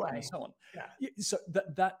jurisdiction and so on. So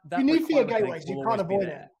that you need fiat gateways. You can't avoid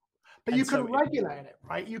it. But you can regulate it,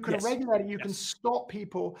 right? You can regulate it. You can stop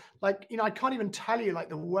people. Like, I can't even tell you like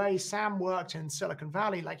the way Sam worked in Silicon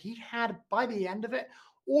Valley. Like, he had, by the end of it,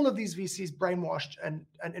 all of these VCs brainwashed and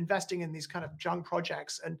investing in these kind of junk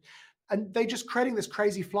projects. And they just creating this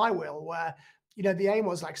crazy flywheel where, the aim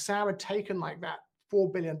was like Sam had taken like that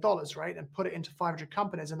 $4 billion, right, and put it into 500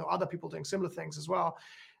 companies, and there were other people doing similar things as well.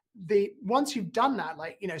 Once you've done that,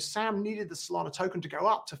 like, Sam needed the Solana token to go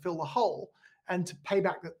up to fill the hole and to pay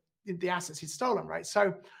back the assets he'd stolen, right?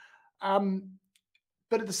 So,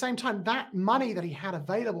 but at the same time, that money that he had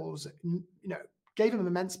available was, gave him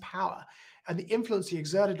immense power, and the influence he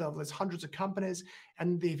exerted over those hundreds of companies,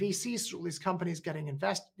 and the VCs saw all these companies getting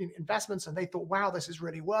investments, and they thought, wow, this is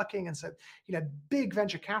really working. And so, big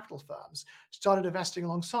venture capital firms started investing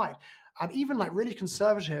alongside. And even like really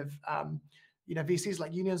conservative, VCs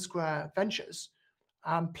like Union Square Ventures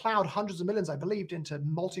plowed hundreds of millions, I believed, into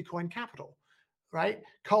multi-coin capital, right?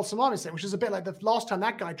 Carl Samani said, which is a bit like the last time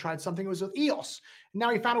that guy tried something, it was with EOS. And now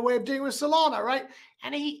he found a way of doing it with Solana, right?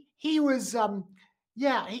 And he was...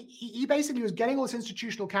 he basically was getting all this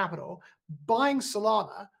institutional capital, buying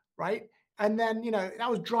Solana, right? And then, that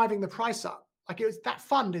was driving the price up. Like, it was, that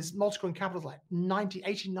fund is multi-coin capital, like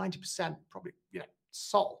 90% probably,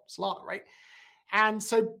 Solana, right? And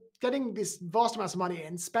so getting this vast amounts of money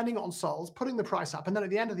in, spending it on sols, putting the price up. And then at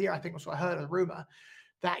the end of the year, I think was what I heard a rumor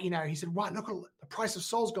that, he said, wow, look, the price of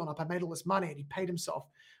sols gone up. I made all this money. And he paid himself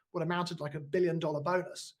what amounted like $1 billion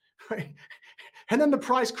bonus. Right? And then the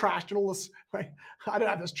price crashed and all this, right? I don't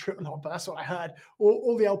know if that's true or not, but that's what I heard.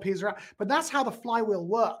 All the LPs are out. But that's how the flywheel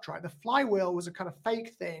worked, right? The flywheel was a kind of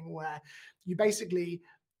fake thing where you basically,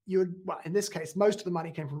 well, in this case, most of the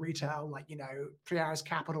money came from retail, like, 3 Arrows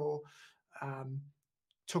Capital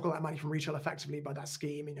took all that money from retail effectively by that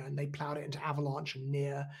scheme, and they plowed it into Avalanche and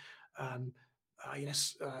Near.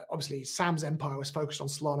 Obviously Sam's empire was focused on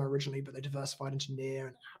Solana originally, but they diversified into Near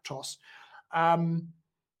and Aptos. And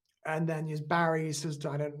then there's Barry says,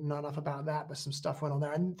 I don't know enough about that, but some stuff went on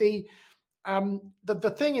there. And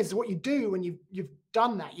the thing is, what you do when you've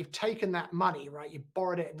done that, you've taken that money, right? You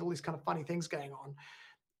borrowed it, and all these kind of funny things going on.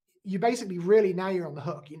 You basically really, now you're on the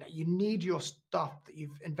hook. You need your stuff that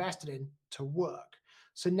you've invested in to work.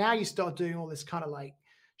 So now you start doing all this kind of like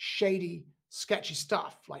shady, sketchy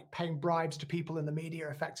stuff, like paying bribes to people in the media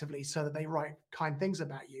effectively so that they write kind things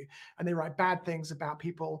about you and they write bad things about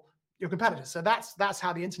people, your competitors. So that's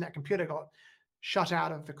how the internet computer got shut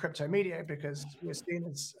out of the crypto media, because we're seen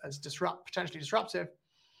as potentially disruptive.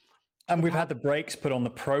 And we've had the brakes put on the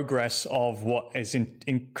progress of what is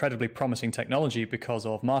incredibly promising technology because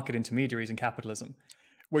of market intermediaries and capitalism,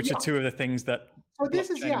 which are two of the things that blockchain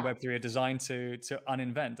and Web3 are designed to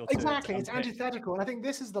uninvent. Or exactly, it's antithetical, and I think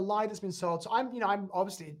this is the lie that's been sold. So I'm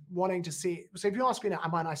obviously wanting to see. So if you ask me now,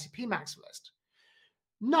 am I an ICP maximalist?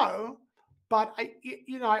 No, but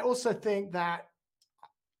I also think that.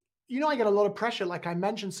 I get a lot of pressure. Like I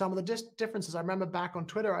mentioned some of the differences. I remember back on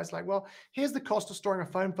Twitter, I was like, well, here's the cost of storing a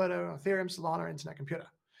phone photo on Ethereum, Solana, Internet Computer.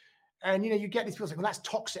 And, you get these people saying, well, that's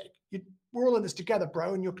toxic. We're all in this together,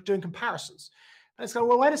 bro. And you're doing comparisons. And it's like,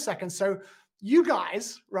 well, wait a second. So you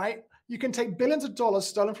guys, right, you can take billions of dollars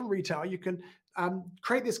stolen from retail. You can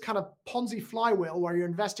create this kind of Ponzi flywheel where you're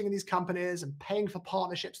investing in these companies and paying for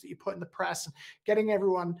partnerships that you put in the press and getting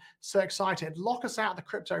everyone so excited, lock us out of the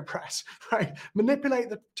crypto press, right? Manipulate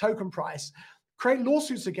the token price, create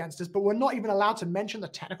lawsuits against us, but we're not even allowed to mention the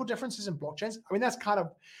technical differences in blockchains. I mean, that's kind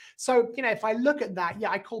of, so, if I look at that,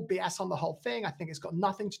 I call BS on the whole thing. I think it's got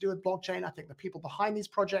nothing to do with blockchain. I think the people behind these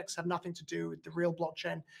projects have nothing to do with the real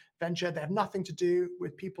blockchain venture. They have nothing to do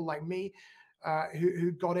with people like me.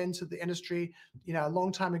 Who got into the industry, a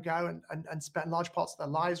long time ago and spent large parts of their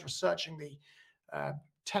lives researching the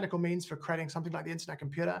technical means for creating something like the Internet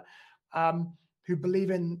Computer, who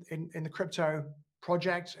believe in the crypto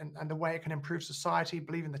project and the way it can improve society,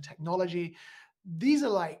 believe in the technology. These are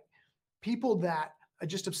like people that are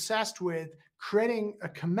just obsessed with creating a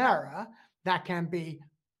chimera that can be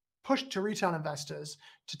pushed to retail investors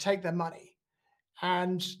to take their money.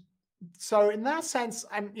 And so in that sense,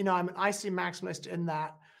 I'm an IC maximalist in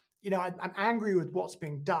that, I'm angry with what's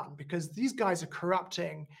being done because these guys are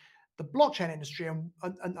corrupting the blockchain industry and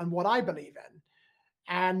what I believe in.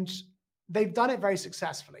 And they've done it very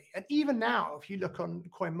successfully. And even now, if you look on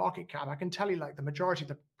CoinMarketCap, I can tell you like the majority of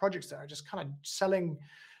the projects there are just kind of selling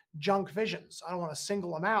junk visions. I don't want to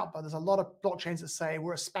single them out, but there's a lot of blockchains that say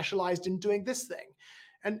we're specialized in doing this thing.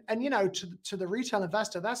 And to the retail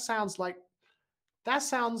investor, that sounds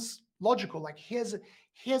logical. Like here's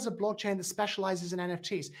a blockchain that specializes in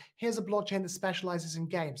NFTs. Here's a blockchain that specializes in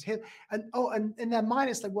games. And in their mind,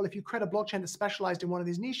 it's like, well, if you create a blockchain that specialized in one of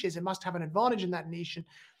these niches, it must have an advantage in that niche. And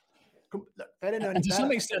look, they don't know any and to better.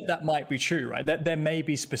 some extent, that might be true, right? That there may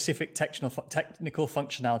be specific technical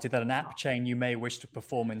functionality that an app chain you may wish to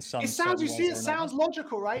perform in some. It sounds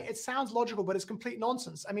logical, right? It sounds logical, but it's complete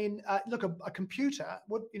nonsense. I mean, look, a computer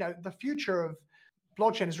would, the future of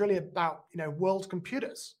blockchain is really about, world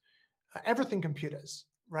computers. Everything computers,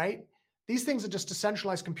 right? These things are just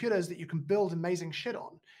decentralized computers that you can build amazing shit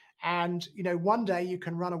on. And, one day you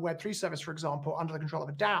can run a Web3 service, for example, under the control of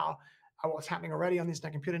a DAO, what's happening already on the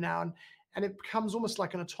Internet Computer now. And it becomes almost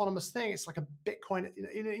like an autonomous thing. It's like a Bitcoin,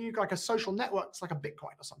 you've got like a social network. It's like a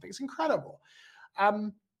Bitcoin or something. It's incredible.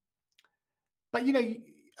 But,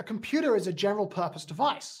 a computer is a general purpose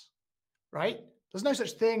device, right? There's no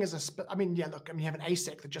such thing as you have an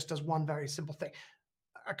ASIC that just does one very simple thing.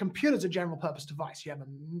 A computer is a general purpose device. You have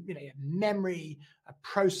you have memory, a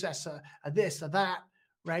processor, a this, a that,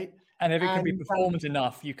 right? And if it can be performant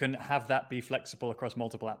enough, you can have that be flexible across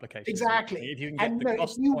multiple applications. Exactly. If you can get the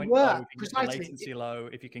cost point low, if you can get the latency low,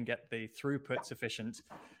 if you can get the throughput sufficient,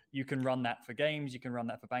 you can run that for games, you can run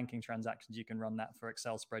that for banking transactions, you can run that for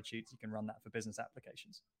Excel spreadsheets, you can run that for business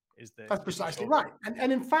applications. That's precisely right.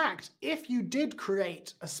 And in fact, if you did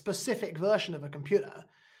create a specific version of a computer,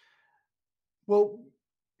 well,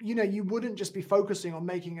 you wouldn't just be focusing on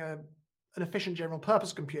making an efficient general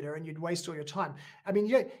purpose computer and you'd waste all your time. I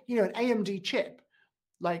mean, an AMD chip,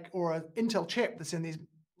 or an Intel chip that's in these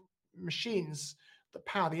machines that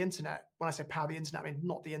power the internet. When I say power the internet, I mean,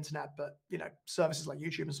 not the internet, but, services like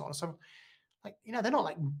YouTube and so on and so forth. They're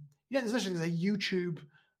not there's literally a YouTube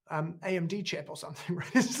AMD chip or something,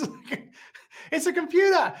 right? It's a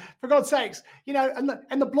computer, for God's sakes, and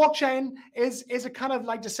the blockchain is a kind of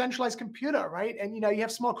like decentralized computer, right? And, you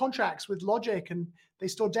have smart contracts with logic and they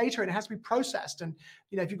store data and it has to be processed. And,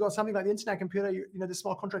 if you've got something like the Internet Computer, the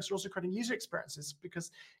smart contracts are also creating user experiences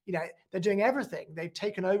because, they're doing everything. They've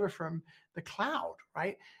taken over from the cloud,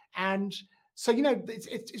 right? And So,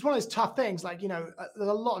 it's one of those tough things. Like, there's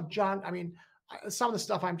a lot of junk. I mean, some of the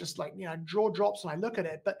stuff I'm just like, jaw drops when I look at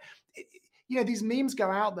it. But, these memes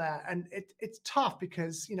go out there, and it's tough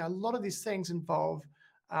because, a lot of these things involve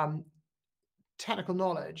technical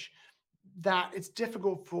knowledge that it's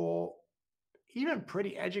difficult for even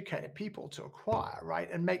pretty educated people to acquire, right,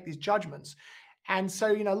 and make these judgments. And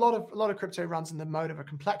so, a lot of crypto runs in the mode of a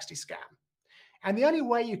complexity scam. And the only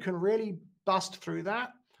way you can really bust through that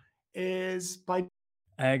is by...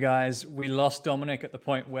 Hey guys, we lost Dominic at the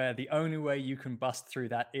point where the only way you can bust through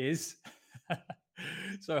that is.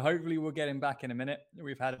 So hopefully we'll get him back in a minute.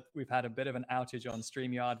 We've had a bit of an outage on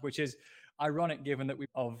StreamYard, which is ironic given that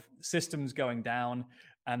of systems going down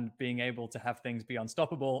and being able to have things be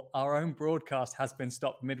unstoppable. Our own broadcast has been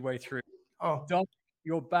stopped midway through. Oh, Dom,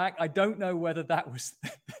 you're back. I don't know whether that was.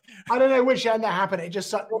 I don't know which end that happened. It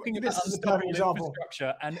just this is a perfect example.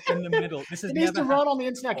 And in the middle, this is. It needs to run on the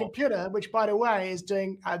internet computer, which, by the way, is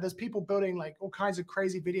doing. There's people building like all kinds of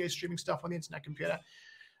crazy video streaming stuff on the internet computer.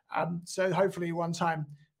 So hopefully, one time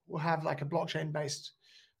we'll have like a blockchain-based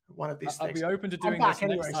one of these things. I'll be open to doing this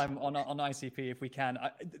next time on ICP if we can.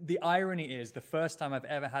 The irony is, the first time I've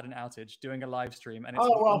ever had an outage doing a live stream, and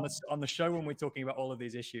it's on the show when we're talking about all of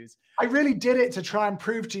these issues. I really did it to try and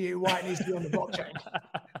prove to you why it needs to be on the blockchain.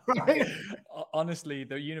 Right? Honestly,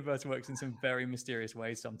 the universe works in some very mysterious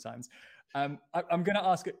ways sometimes. I'm going to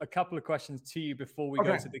ask a couple of questions to you before we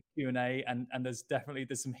go to the Q&A, and there's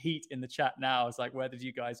some heat in the chat now. It's like, where did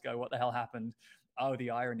you guys go? What the hell happened? Oh,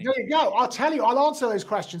 the irony. There you go. I'll tell you. I'll answer those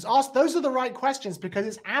questions. Those are the right questions because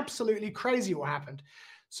it's absolutely crazy what happened.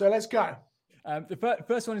 So let's go. The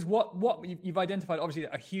first one is what you've identified, obviously,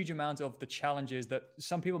 a huge amount of the challenges that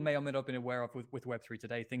some people may or may not have been aware of with Web3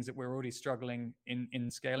 today, things that we're already struggling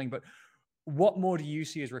in scaling. But what more do you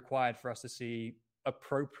see is required for us to see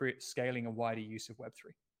appropriate scaling and wider use of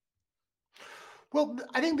Web3? Well,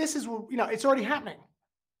 I think this is, it's already happening.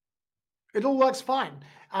 It all works fine.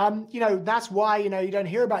 That's why, you don't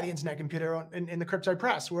hear about the internet computer in the crypto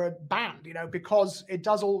press. We're banned, because it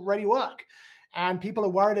does already work. And people are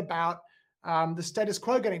worried about the status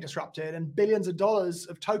quo getting disrupted and billions of dollars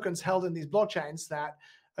of tokens held in these blockchains that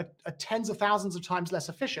are tens of thousands of times less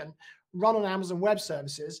efficient, run on Amazon Web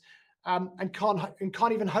Services, and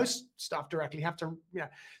can't even host stuff directly. Have to,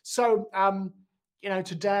 So,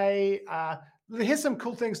 today, here's some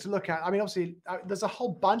cool things to look at. I mean, obviously, there's a whole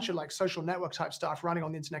bunch of like social network type stuff running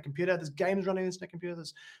on the internet computer. There's games running on the internet computer.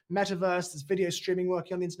 There's metaverse. There's video streaming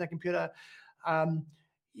working on the internet computer.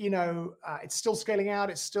 It's still scaling out.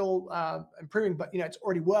 It's still improving, but it's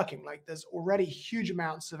already working. Like there's already huge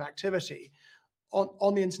amounts of activity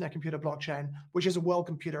on the internet computer blockchain, which is a world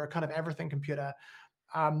computer, a kind of everything computer.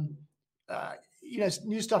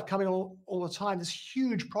 New stuff coming all the time. There's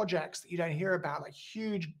huge projects that you don't hear about, like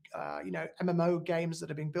huge, MMO games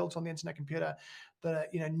that are being built on the internet computer that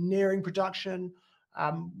are, nearing production.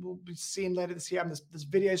 We'll be seeing later this year. There's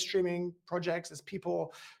video streaming projects. There's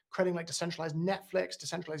people creating like decentralized Netflix,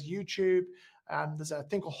 decentralized YouTube. There's a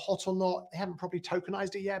thing called Hot or Not. They haven't probably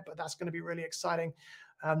tokenized it yet, but that's going to be really exciting.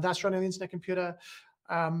 That's running on the internet computer.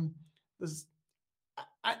 And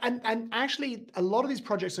actually, a lot of these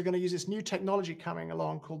projects are going to use this new technology coming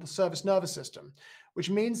along called the service nervous system, which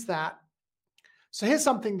means that. So here's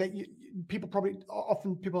something that people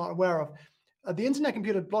aren't aware of. The internet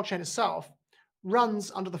computer blockchain itself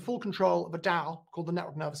runs under the full control of a DAO called the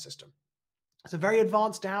network nervous system. It's a very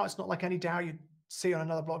advanced DAO. It's not like any DAO you'd see on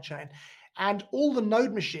another blockchain. And all the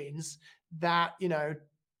node machines that are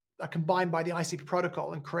combined by the ICP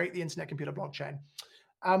protocol and create the internet computer blockchain,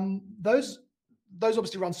 those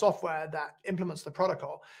obviously run software that implements the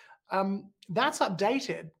protocol. That's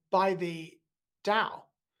updated by the DAO.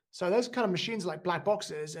 So those kind of machines are like black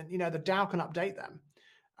boxes, and the DAO can update them.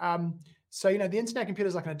 So the internet computer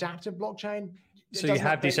is like an adaptive blockchain. So you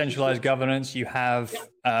have decentralized governance. You have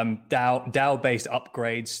DAO-based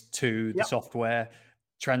upgrades to the software.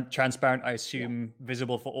 Transparent, I assume,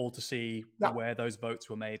 visible for all to see where those votes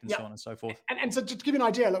were made, and so on and so forth. And so to give you an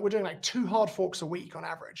idea, like we're doing like 2 hard forks a week on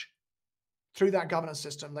average through that governance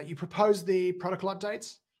system. Like you propose the protocol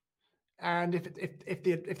updates, and if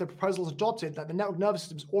the proposal is adopted, that the network nervous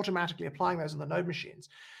system is automatically applying those on the node machines,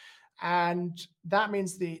 and that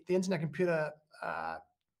means the internet computer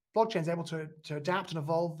blockchain is able to adapt and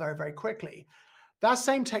evolve very, very quickly. That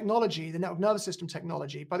same technology, the network nervous system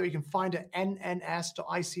technology, by the way, you can find it at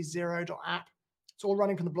nns.ic0.app. It's all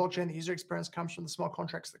running from the blockchain. The user experience comes from the smart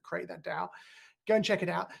contracts that create that DAO. Go and check it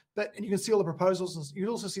out. And you can see all the proposals. And you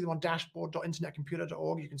can also see them on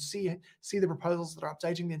dashboard.internetcomputer.org. You can see the proposals that are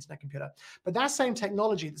updating the internet computer. But that same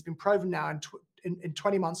technology that's been proven now in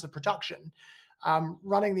 20 months of production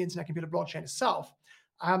running the internet computer blockchain itself,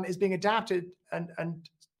 is being adapted, and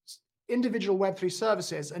individual Web3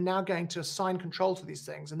 services are now going to assign control to these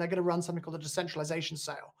things, and they're going to run something called a decentralization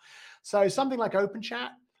sale. So something like OpenChat,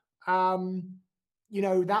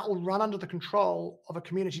 that will run under the control of a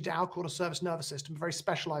community DAO called a service nervous system, a very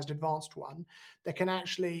specialized advanced one that can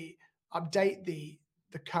actually update the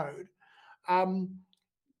code.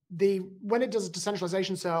 When it does a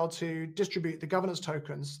decentralization sale to distribute the governance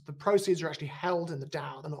tokens, the proceeds are actually held in the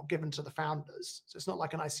DAO. They're not given to the founders. So it's not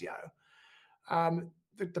like an ICO.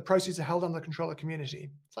 The proceeds are held under the control of the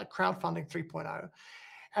community. It's like crowdfunding 3.0.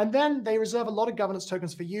 And then they reserve a lot of governance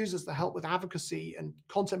tokens for users that help with advocacy and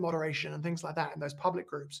content moderation and things like that in those public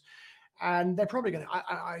groups. And they're probably going to,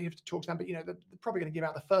 I have to talk to them, but they're probably going to give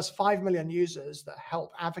out the first 5 million users that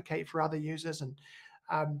help advocate for other users and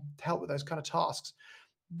to help with those kind of tasks.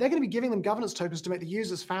 They're going to be giving them governance tokens to make the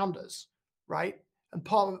users founders, right? And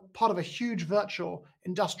part of a huge virtual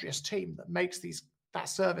industrious team that makes that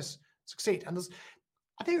service succeed. And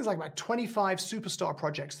I think there's like about 25 superstar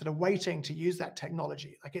projects that are waiting to use that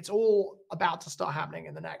technology. Like it's all about to start happening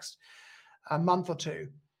in the next month or two.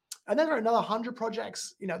 And then there are another 100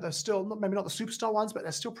 projects, they're still, maybe not the superstar ones, but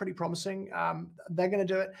they're still pretty promising. They're going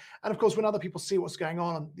to do it. And of course, when other people see what's going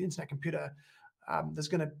on the internet computer, there's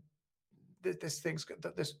going to, this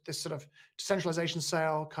sort of decentralization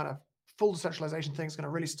sale, kind of full decentralization thing is going to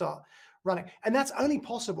really start running. And that's only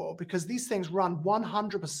possible because these things run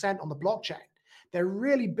 100% on the blockchain. They're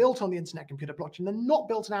really built on the internet computer blockchain. They're not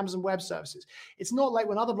built on Amazon Web Services. It's not like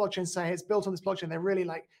when other blockchains say it's built on this blockchain, they're really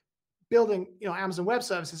like building, Amazon Web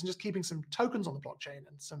Services and just keeping some tokens on the blockchain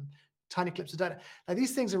and some tiny clips of data. Now,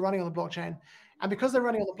 these things are running on the blockchain. And because they're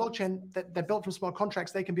running on the blockchain, they're built from smart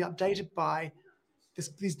contracts, they can be updated by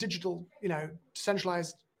these digital,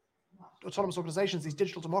 decentralized autonomous organizations, these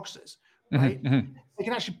digital democracies, right? Mm-hmm. They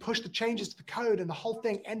can actually push the changes to the code, and the whole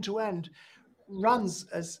thing end to end runs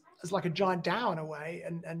as like a giant DAO in a way,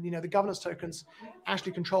 and the governance tokens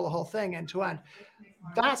actually control the whole thing end to end.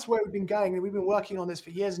 That's where we've been going, and we've been working on this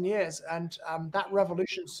for years and years, and that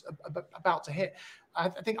revolution's about to hit. I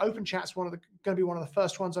think OpenChat's going to be one of the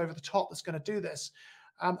first ones over the top that's going to do this,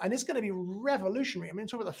 and it's going to be revolutionary. I mean,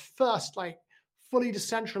 talk about the first fully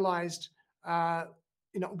decentralized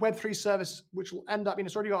Web3 service, which will end up,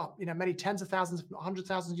 it's already got many tens of thousands, if not hundreds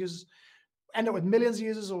of thousands of users, end up with millions of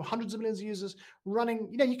users or hundreds of millions of users running.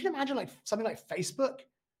 You can imagine something like Facebook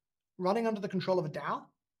running under the control of a DAO.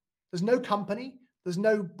 There's no company, there's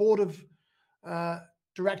no board of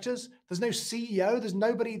directors, there's no CEO, there's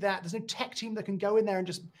no tech team that can go in there and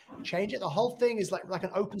just change it. The whole thing is like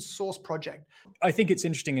an open source project. I think it's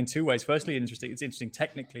interesting in two ways. Firstly, it's interesting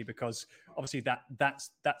technically because obviously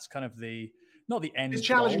that's kind of not the end. It's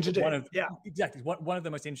challenging to do. Exactly. One of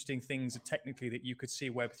the most interesting things technically that you could see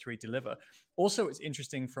Web3 deliver. Also, it's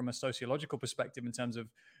interesting from a sociological perspective in terms of,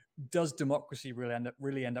 does democracy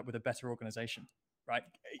really end up with a better organization, right?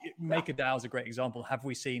 MakerDAO is a great example. Have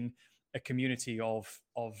we seen a community of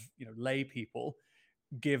lay people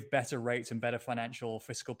give better rates and better financial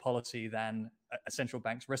fiscal policy than a central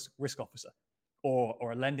bank's risk officer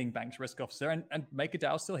or a lending bank's risk officer? And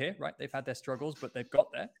MakerDAO is still here, right? They've had their struggles, but they've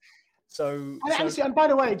got there. And by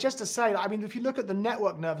the way, just to say, if you look at the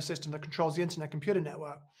network nervous system that controls the internet computer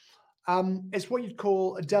network, it's what you'd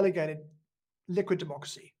call a delegated liquid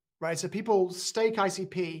democracy, right? So people stake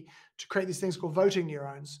ICP to create these things called voting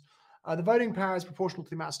neurons. The voting power is proportional to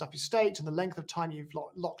the amount of stuff you staked and the length of time you've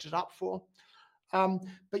locked it up for.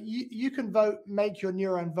 But you can make your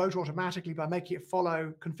neuron vote automatically by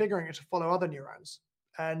configuring it to follow other neurons.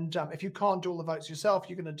 And if you can't do all the votes yourself,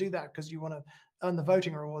 you're going to do that because you want to earn the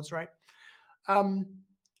voting rewards, right? And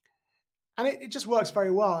it just works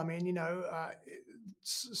very well.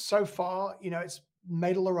 So far, it's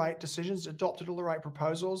made all the right decisions, adopted all the right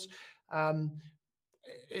proposals.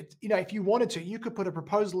 If you wanted to, you could put a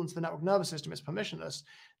proposal into the network nervous system, it's permissionless,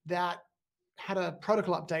 that had a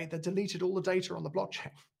protocol update that deleted all the data on the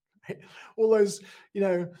blockchain. Right? All those,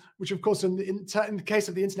 which of course in the case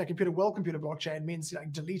of the internet computer, world computer blockchain means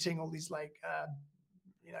deleting all these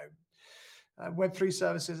Web3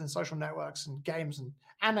 services and social networks and games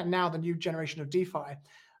and now the new generation of DeFi.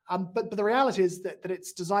 But the reality is that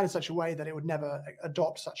it's designed in such a way that it would never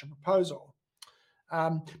adopt such a proposal.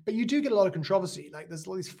 But you do get a lot of controversy. There's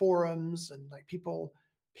all these forums and people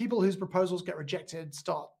whose proposals get rejected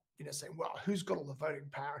start saying, well, who's got all the voting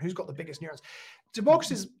power and who's got the biggest neurons?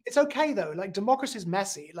 Democracy it's okay though. Democracy is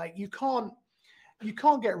messy. You can't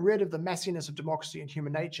get rid of the messiness of democracy and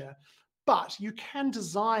human nature, but you can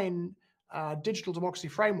design digital democracy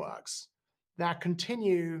frameworks that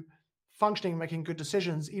continue functioning, making good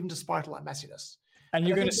decisions, even despite all that messiness. And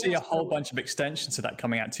you're I going to think see a that's whole the- bunch of extensions to that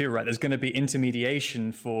coming out too, right? There's going to be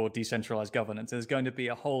intermediation for decentralized governance. There's going to be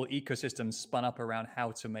a whole ecosystem spun up around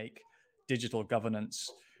how to make digital governance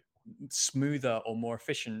smoother or more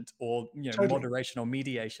efficient, or Totally. moderation or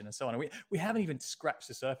mediation and so on. And we haven't even scratched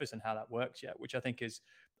the surface on how that works yet, which I think is,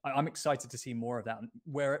 I'm excited to see more of that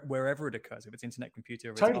wherever it occurs, if it's internet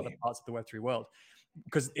computer, if it's other parts of the Web3 world,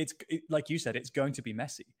 because like you said, it's going to be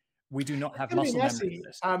messy. We do not have muscle memory for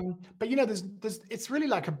this. But there's it's really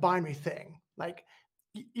like a binary thing. Like,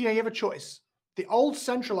 you have a choice. The old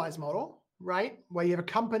centralized model, right, where you have a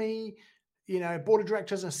company, board of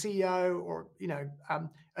directors and a CEO, or and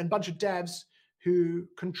a bunch of devs who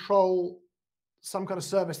control some kind of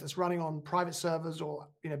service that's running on private servers or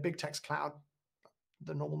big tech's cloud,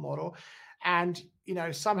 the normal model, and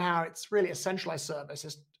somehow it's really a centralized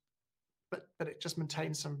service, but it just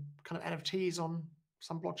maintains some kind of NFTs on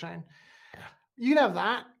some blockchain. You can have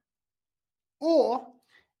that, or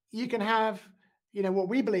you can have, what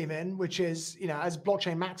we believe in, which is, as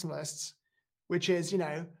blockchain maximalists, which is,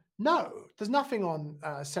 no, there's nothing on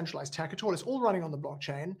centralized tech at all. It's all running on the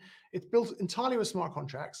blockchain. It's built entirely with smart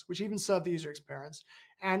contracts, which even serve the user experience.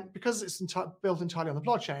 And because it's built entirely on the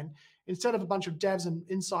blockchain, instead of a bunch of devs and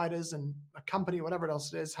insiders and a company, whatever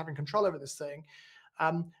else it is, having control over this thing,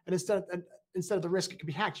 and instead of the risk it can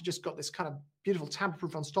be hacked, you just got this kind of beautiful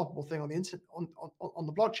tamper-proof, unstoppable thing on the internet, on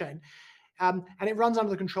the blockchain, and it runs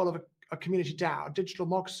under the control of a community DAO, digital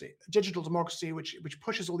democracy, which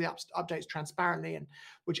pushes all the updates transparently, and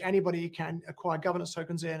which anybody can acquire governance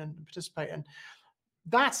tokens in and participate in.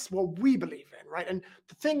 That's what we believe in, right? And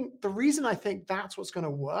the reason I think that's what's going to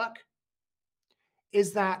work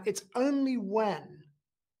is that it's only when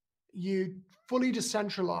you fully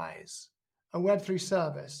decentralize a Web3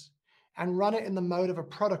 service and run it in the mode of a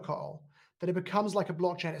protocol that it becomes like a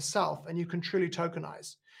blockchain itself, and you can truly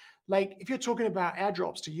tokenize. Like, if you're talking about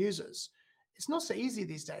airdrops to users, it's not so easy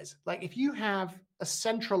these days. Like, if you have a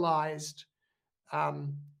centralized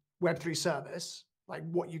Web3 service, like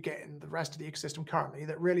what you get in the rest of the ecosystem currently,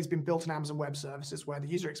 that really has been built in Amazon Web Services, where the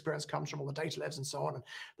user experience comes from, all the data lives and so on, and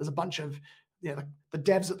there's a bunch of the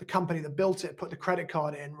devs at the company that built it put the credit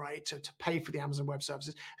card in, right, to pay for the Amazon Web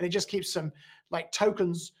Services, and it just keeps some like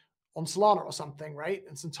tokens on Solana or something, right,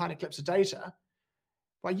 and some tiny clips of data.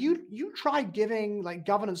 Well, you try giving like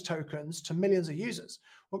governance tokens to millions of users.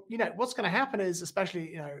 Well, what's going to happen is,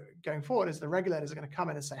 especially going forward, is the regulators are going to come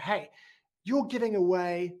in and say, hey, you're giving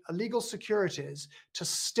away illegal securities to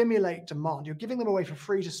stimulate demand. You're giving them away for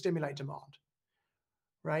free to stimulate demand,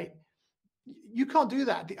 right? You can't do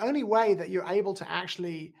that. The only way that you're able to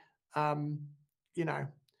actually,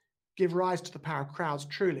 give rise to the power of crowds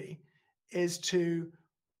truly is to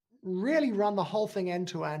really run the whole thing end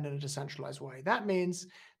to end in a decentralized way. That means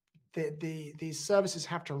that these services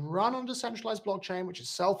have to run on a decentralized blockchain, which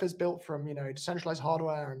itself is built from decentralized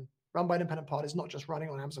hardware and run by independent parties, not just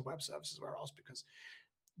running on Amazon Web Services or else, because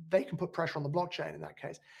they can put pressure on the blockchain in that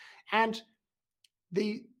case. And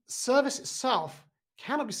the service itself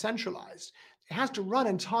cannot be centralized. It has to run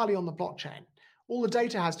entirely on the blockchain. All the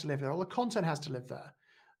data has to live there. All the content has to live there.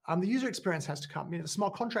 The user experience has to come. The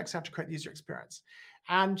smart contracts have to create the user experience.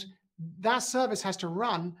 And that service has to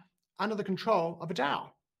run under the control of a DAO.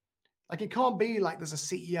 Like, it can't be like there's a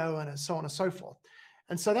CEO and so on and so forth.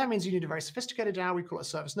 And so that means you need a very sophisticated DAO. We call it a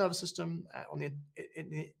service nervous system in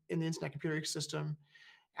the internet computer ecosystem.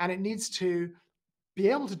 And it needs to be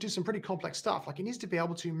able to do some pretty complex stuff. Like, it needs to be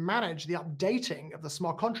able to manage the updating of the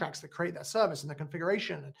smart contracts that create that service, and the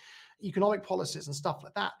configuration and economic policies and stuff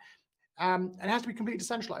like that. And it has to be completely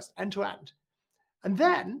decentralized, end to end. And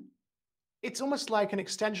then it's almost like an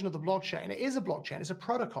extension of the blockchain. It is a blockchain. It's a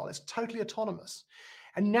protocol. It's totally autonomous.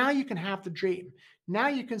 And now you can have the dream. Now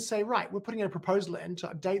you can say, right, we're putting in a proposal in to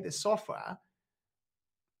update this software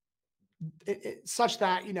such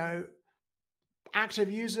that,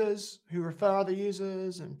 active users who refer other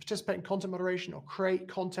users and participate in content moderation or create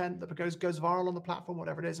content that goes viral on the platform,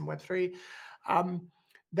 whatever it is in Web3,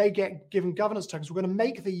 they get given governance tokens. We're going to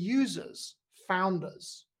make the users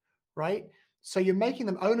founders, right? So you're making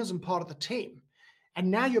them owners and part of the team. And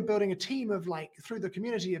now you're building a team of, like, through the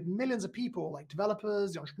community of millions of people, like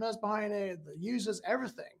developers, the entrepreneurs behind it, the users,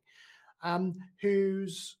 everything,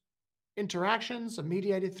 whose interactions are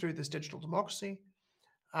mediated through this digital democracy,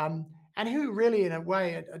 and who really, in a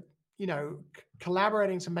way, are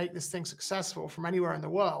collaborating to make this thing successful from anywhere in the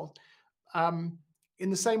world, in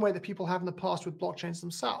the same way that people have in the past with blockchains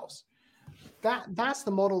themselves. That's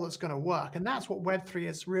the model that's going to work, and that's what Web3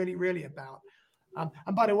 is really, really about.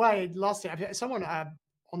 And by the way, lastly, someone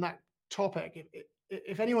on that topic,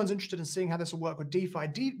 if anyone's interested in seeing how this will work with DeFi,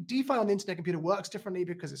 DeFi on the internet computer works differently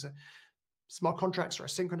because it's a smart contracts are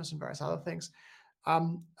asynchronous and various other things.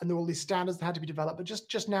 And there were all these standards that had to be developed, but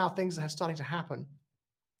just now things are starting to happen.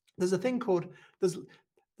 There's a thing called, there's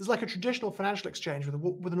like a traditional financial exchange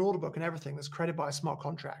with an order book and everything that's created by a smart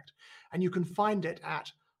contract. And you can find it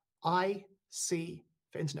at IC,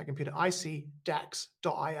 for Internet Computer,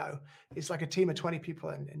 icdex.io. It's like a team of 20 people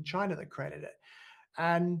in China that created it.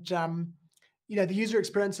 And the user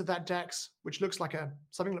experience of that DEX, which looks like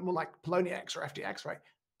something more like Poloniex or FTX, right?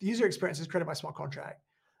 The user experience is created by smart contract.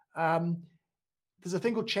 There's a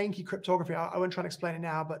thing called chain key cryptography. I won't try and explain it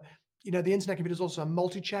now, but the Internet Computer is also a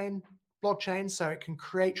multi-chain blockchain, so it can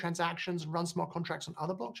create transactions and run smart contracts on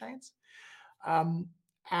other blockchains,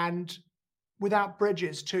 and without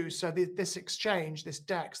bridges too. So this exchange, this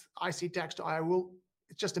DEX, icdex.io,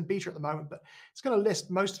 it's just in beta at the moment, but it's going to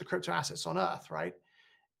list most of the crypto assets on Earth, right?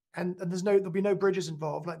 And there'll be no bridges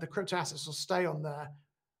involved. Like the crypto assets will stay on their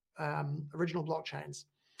original blockchains.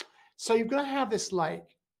 So you're going to have this like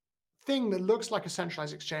thing that looks like a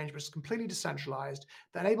centralized exchange, but it's completely decentralized,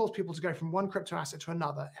 that enables people to go from one crypto asset to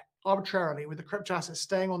another arbitrarily, with the crypto assets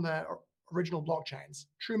staying on their original blockchains.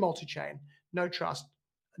 True multi-chain, no trust,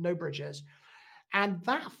 no bridges. And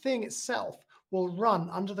that thing itself will run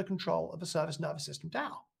under the control of a service nervous system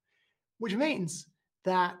DAO, which means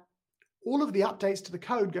that all of the updates to the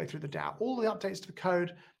code go through the DAO. All the updates to the code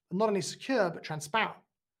are not only secure, but transparent.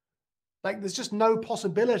 Like there's just no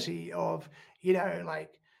possibility of,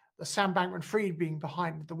 like the Sam Bankman-Fried being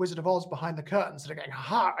behind the Wizard of Oz behind the curtains. They're going,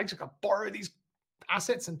 ha, I just got to borrow these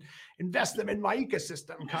assets and invest them in my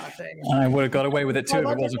ecosystem kind of thing. I would have got away with it too if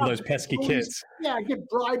it wasn't for those pesky kids. Yeah, give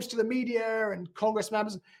bribes to the media and Congress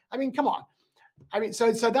members. I mean, come on. I mean,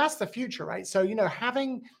 so that's the future, right? So,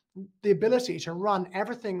 having the ability to run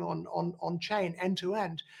everything on chain end to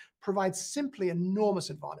end provides simply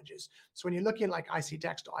enormous advantages. So when you're looking at like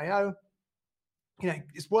icdex.io,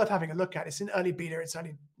 it's worth having a look at. It's in early beta. It's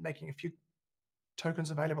only making a few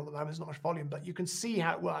tokens available at the moment. There's not much volume, but you can see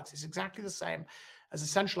how it works. It's exactly the same as a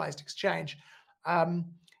centralized exchange. And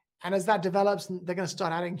as that develops, they're going to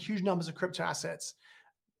start adding huge numbers of crypto assets,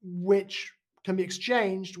 which can be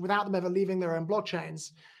exchanged without them ever leaving their own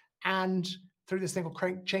blockchains, and through this thing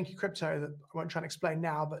called chain key crypto that I won't try and explain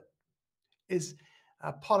now, but is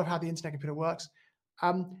part of how the Internet Computer works.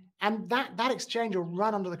 And that exchange will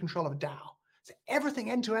run under the control of a DAO. So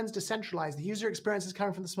everything end to end is decentralized. The user experience is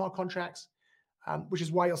coming from the smart contracts, which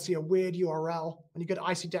is why you'll see a weird URL. When you go to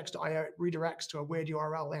icdex.io, it redirects to a weird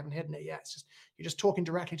URL. They haven't hidden it yet. It's just, you're just talking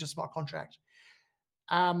directly to a smart contract.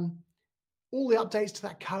 All the updates to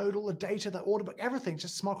that code, all the data, the order book, everything's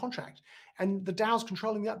just smart contract. And the DAO's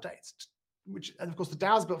controlling the updates, and of course the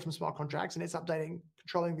DAO's built from smart contracts, and it's updating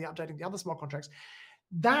the other smart contracts.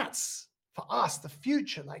 That's, for us, the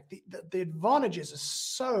future. Like the advantages are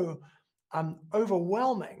so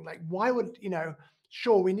overwhelming. Like why would,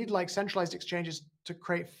 sure, we need like centralized exchanges to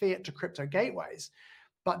create fiat to crypto gateways,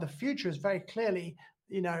 but the future is very clearly,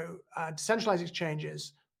 decentralized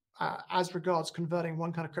exchanges as regards converting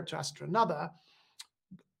one kind of crypto asset to another.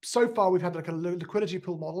 So far, we've had like a liquidity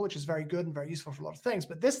pool model, which is very good and very useful for a lot of things.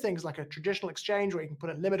 But this thing is like a traditional exchange where you can put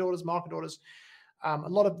in limit orders, market orders. There's a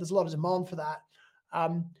lot of demand for that.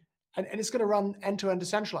 And it's going to run end-to-end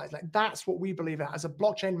decentralized. Like that's what we believe in. As a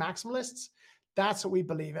blockchain maximalists, that's what we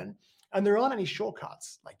believe in. And there aren't any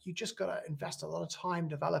shortcuts. Like you just got to invest a lot of time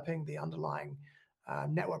developing the underlying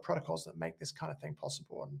network protocols that make this kind of thing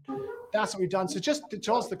possible. And that's what we've done. So just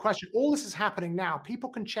to answer the question, all this is happening now. People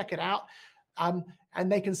can check it out. And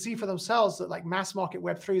they can see for themselves that like mass market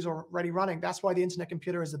Web3 is already running. That's why the Internet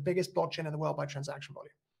Computer is the biggest blockchain in the world by transaction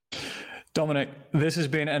volume. Dominic, this has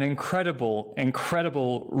been an incredible,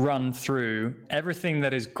 incredible run through everything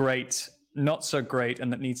that is great, not so great,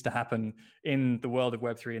 and that needs to happen in the world of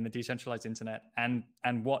Web3 and the decentralized internet, and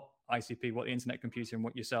what ICP, what the Internet Computer, and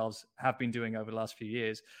what yourselves have been doing over the last few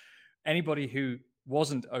years. Anybody who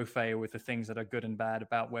wasn't au fait with the things that are good and bad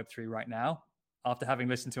about Web3 right now, after having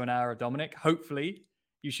listened to an hour of Dominic, hopefully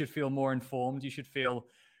you should feel more informed. You should feel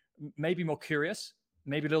maybe more curious,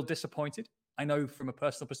 maybe a little disappointed. I know from a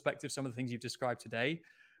personal perspective, some of the things you've described today,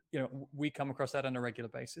 we come across that on a regular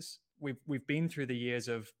basis. We've been through the years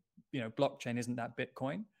of, blockchain isn't that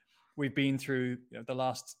Bitcoin. We've been through the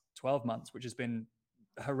last 12 months, which has been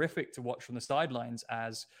horrific to watch from the sidelines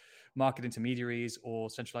as market intermediaries or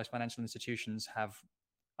centralized financial institutions have,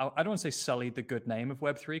 I don't want to say sullied the good name of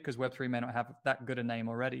Web3, because Web3 may not have that good a name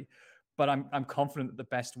already, but I'm confident that the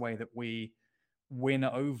best way that we win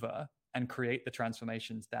over and create the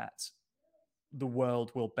transformations that the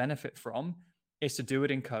world will benefit from is to do it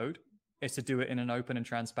in code, is to do it in an open and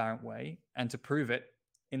transparent way, and to prove it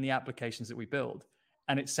in the applications that we build.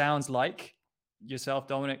 And it sounds like yourself,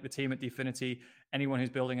 Dominic, the team at Dfinity, anyone who's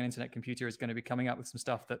building an internet computer is going to be coming up with some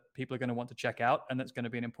stuff that people are going to want to check out. And that's going to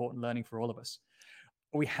be an important learning for all of us.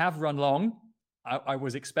 We have run long. I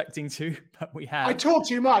was expecting to, but we have. I talk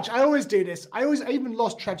too much. I always do this. I even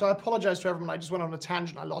lost track. So I apologize to everyone. I just went on a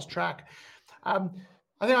tangent. I lost track. I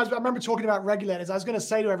remember talking about regulators. I was going to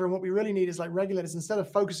say to everyone, what we really need is like regulators, instead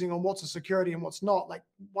of focusing on what's a security and what's not, like,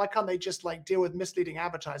 why can't they just like deal with misleading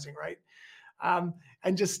advertising, right?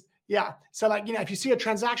 And just, yeah. So like, if you see a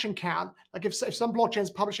transaction count, like if some blockchain is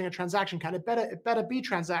publishing a transaction count, it better be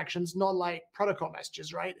transactions, not like protocol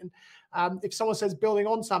messages, right? And if someone says building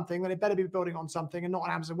on something, then it better be building on something and not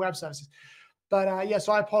on Amazon Web Services. But yeah,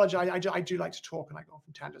 so I apologize. I do like to talk and I go off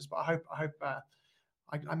in tangents, but I hope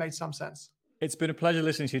I made some sense. It's been a pleasure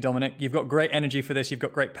listening to you, Dominic. You've got great energy for this. You've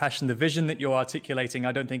got great passion. The vision that you're articulating,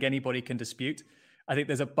 I don't think anybody can dispute. I think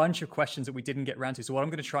there's a bunch of questions that we didn't get around to. So what I'm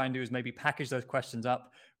going to try and do is maybe package those questions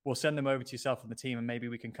up. We'll send them over to yourself and the team, and maybe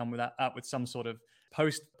we can come with that up with some sort of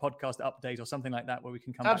post-podcast update or something like that, where we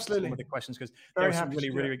can come back to some of the questions, because there are some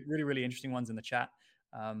really interesting ones in the chat.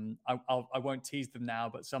 I won't tease them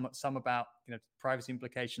now, but some about privacy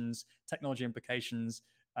implications, technology implications,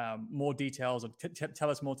 more details, or tell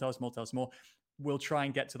us more. We'll try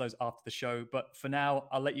and get to those after the show. But for now,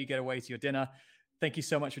 I'll let you get away to your dinner. Thank you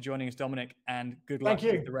so much for joining us, Dominic, and good luck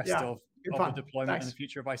with the rest of the deployment and the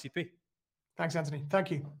future of ICP. Thanks, Anthony.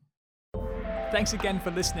 Thank you. Thanks again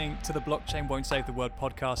for listening to the Blockchain Won't Save the World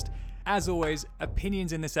podcast. As always,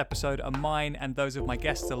 opinions in this episode are mine and those of my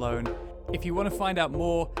guests alone. If you want to find out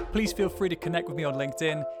more, please feel free to connect with me on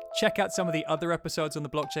LinkedIn. Check out some of the other episodes on the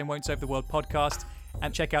Blockchain Won't Save the World podcast,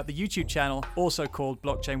 and check out the YouTube channel, also called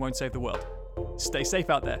Blockchain Won't Save the World. Stay safe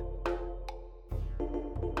out there.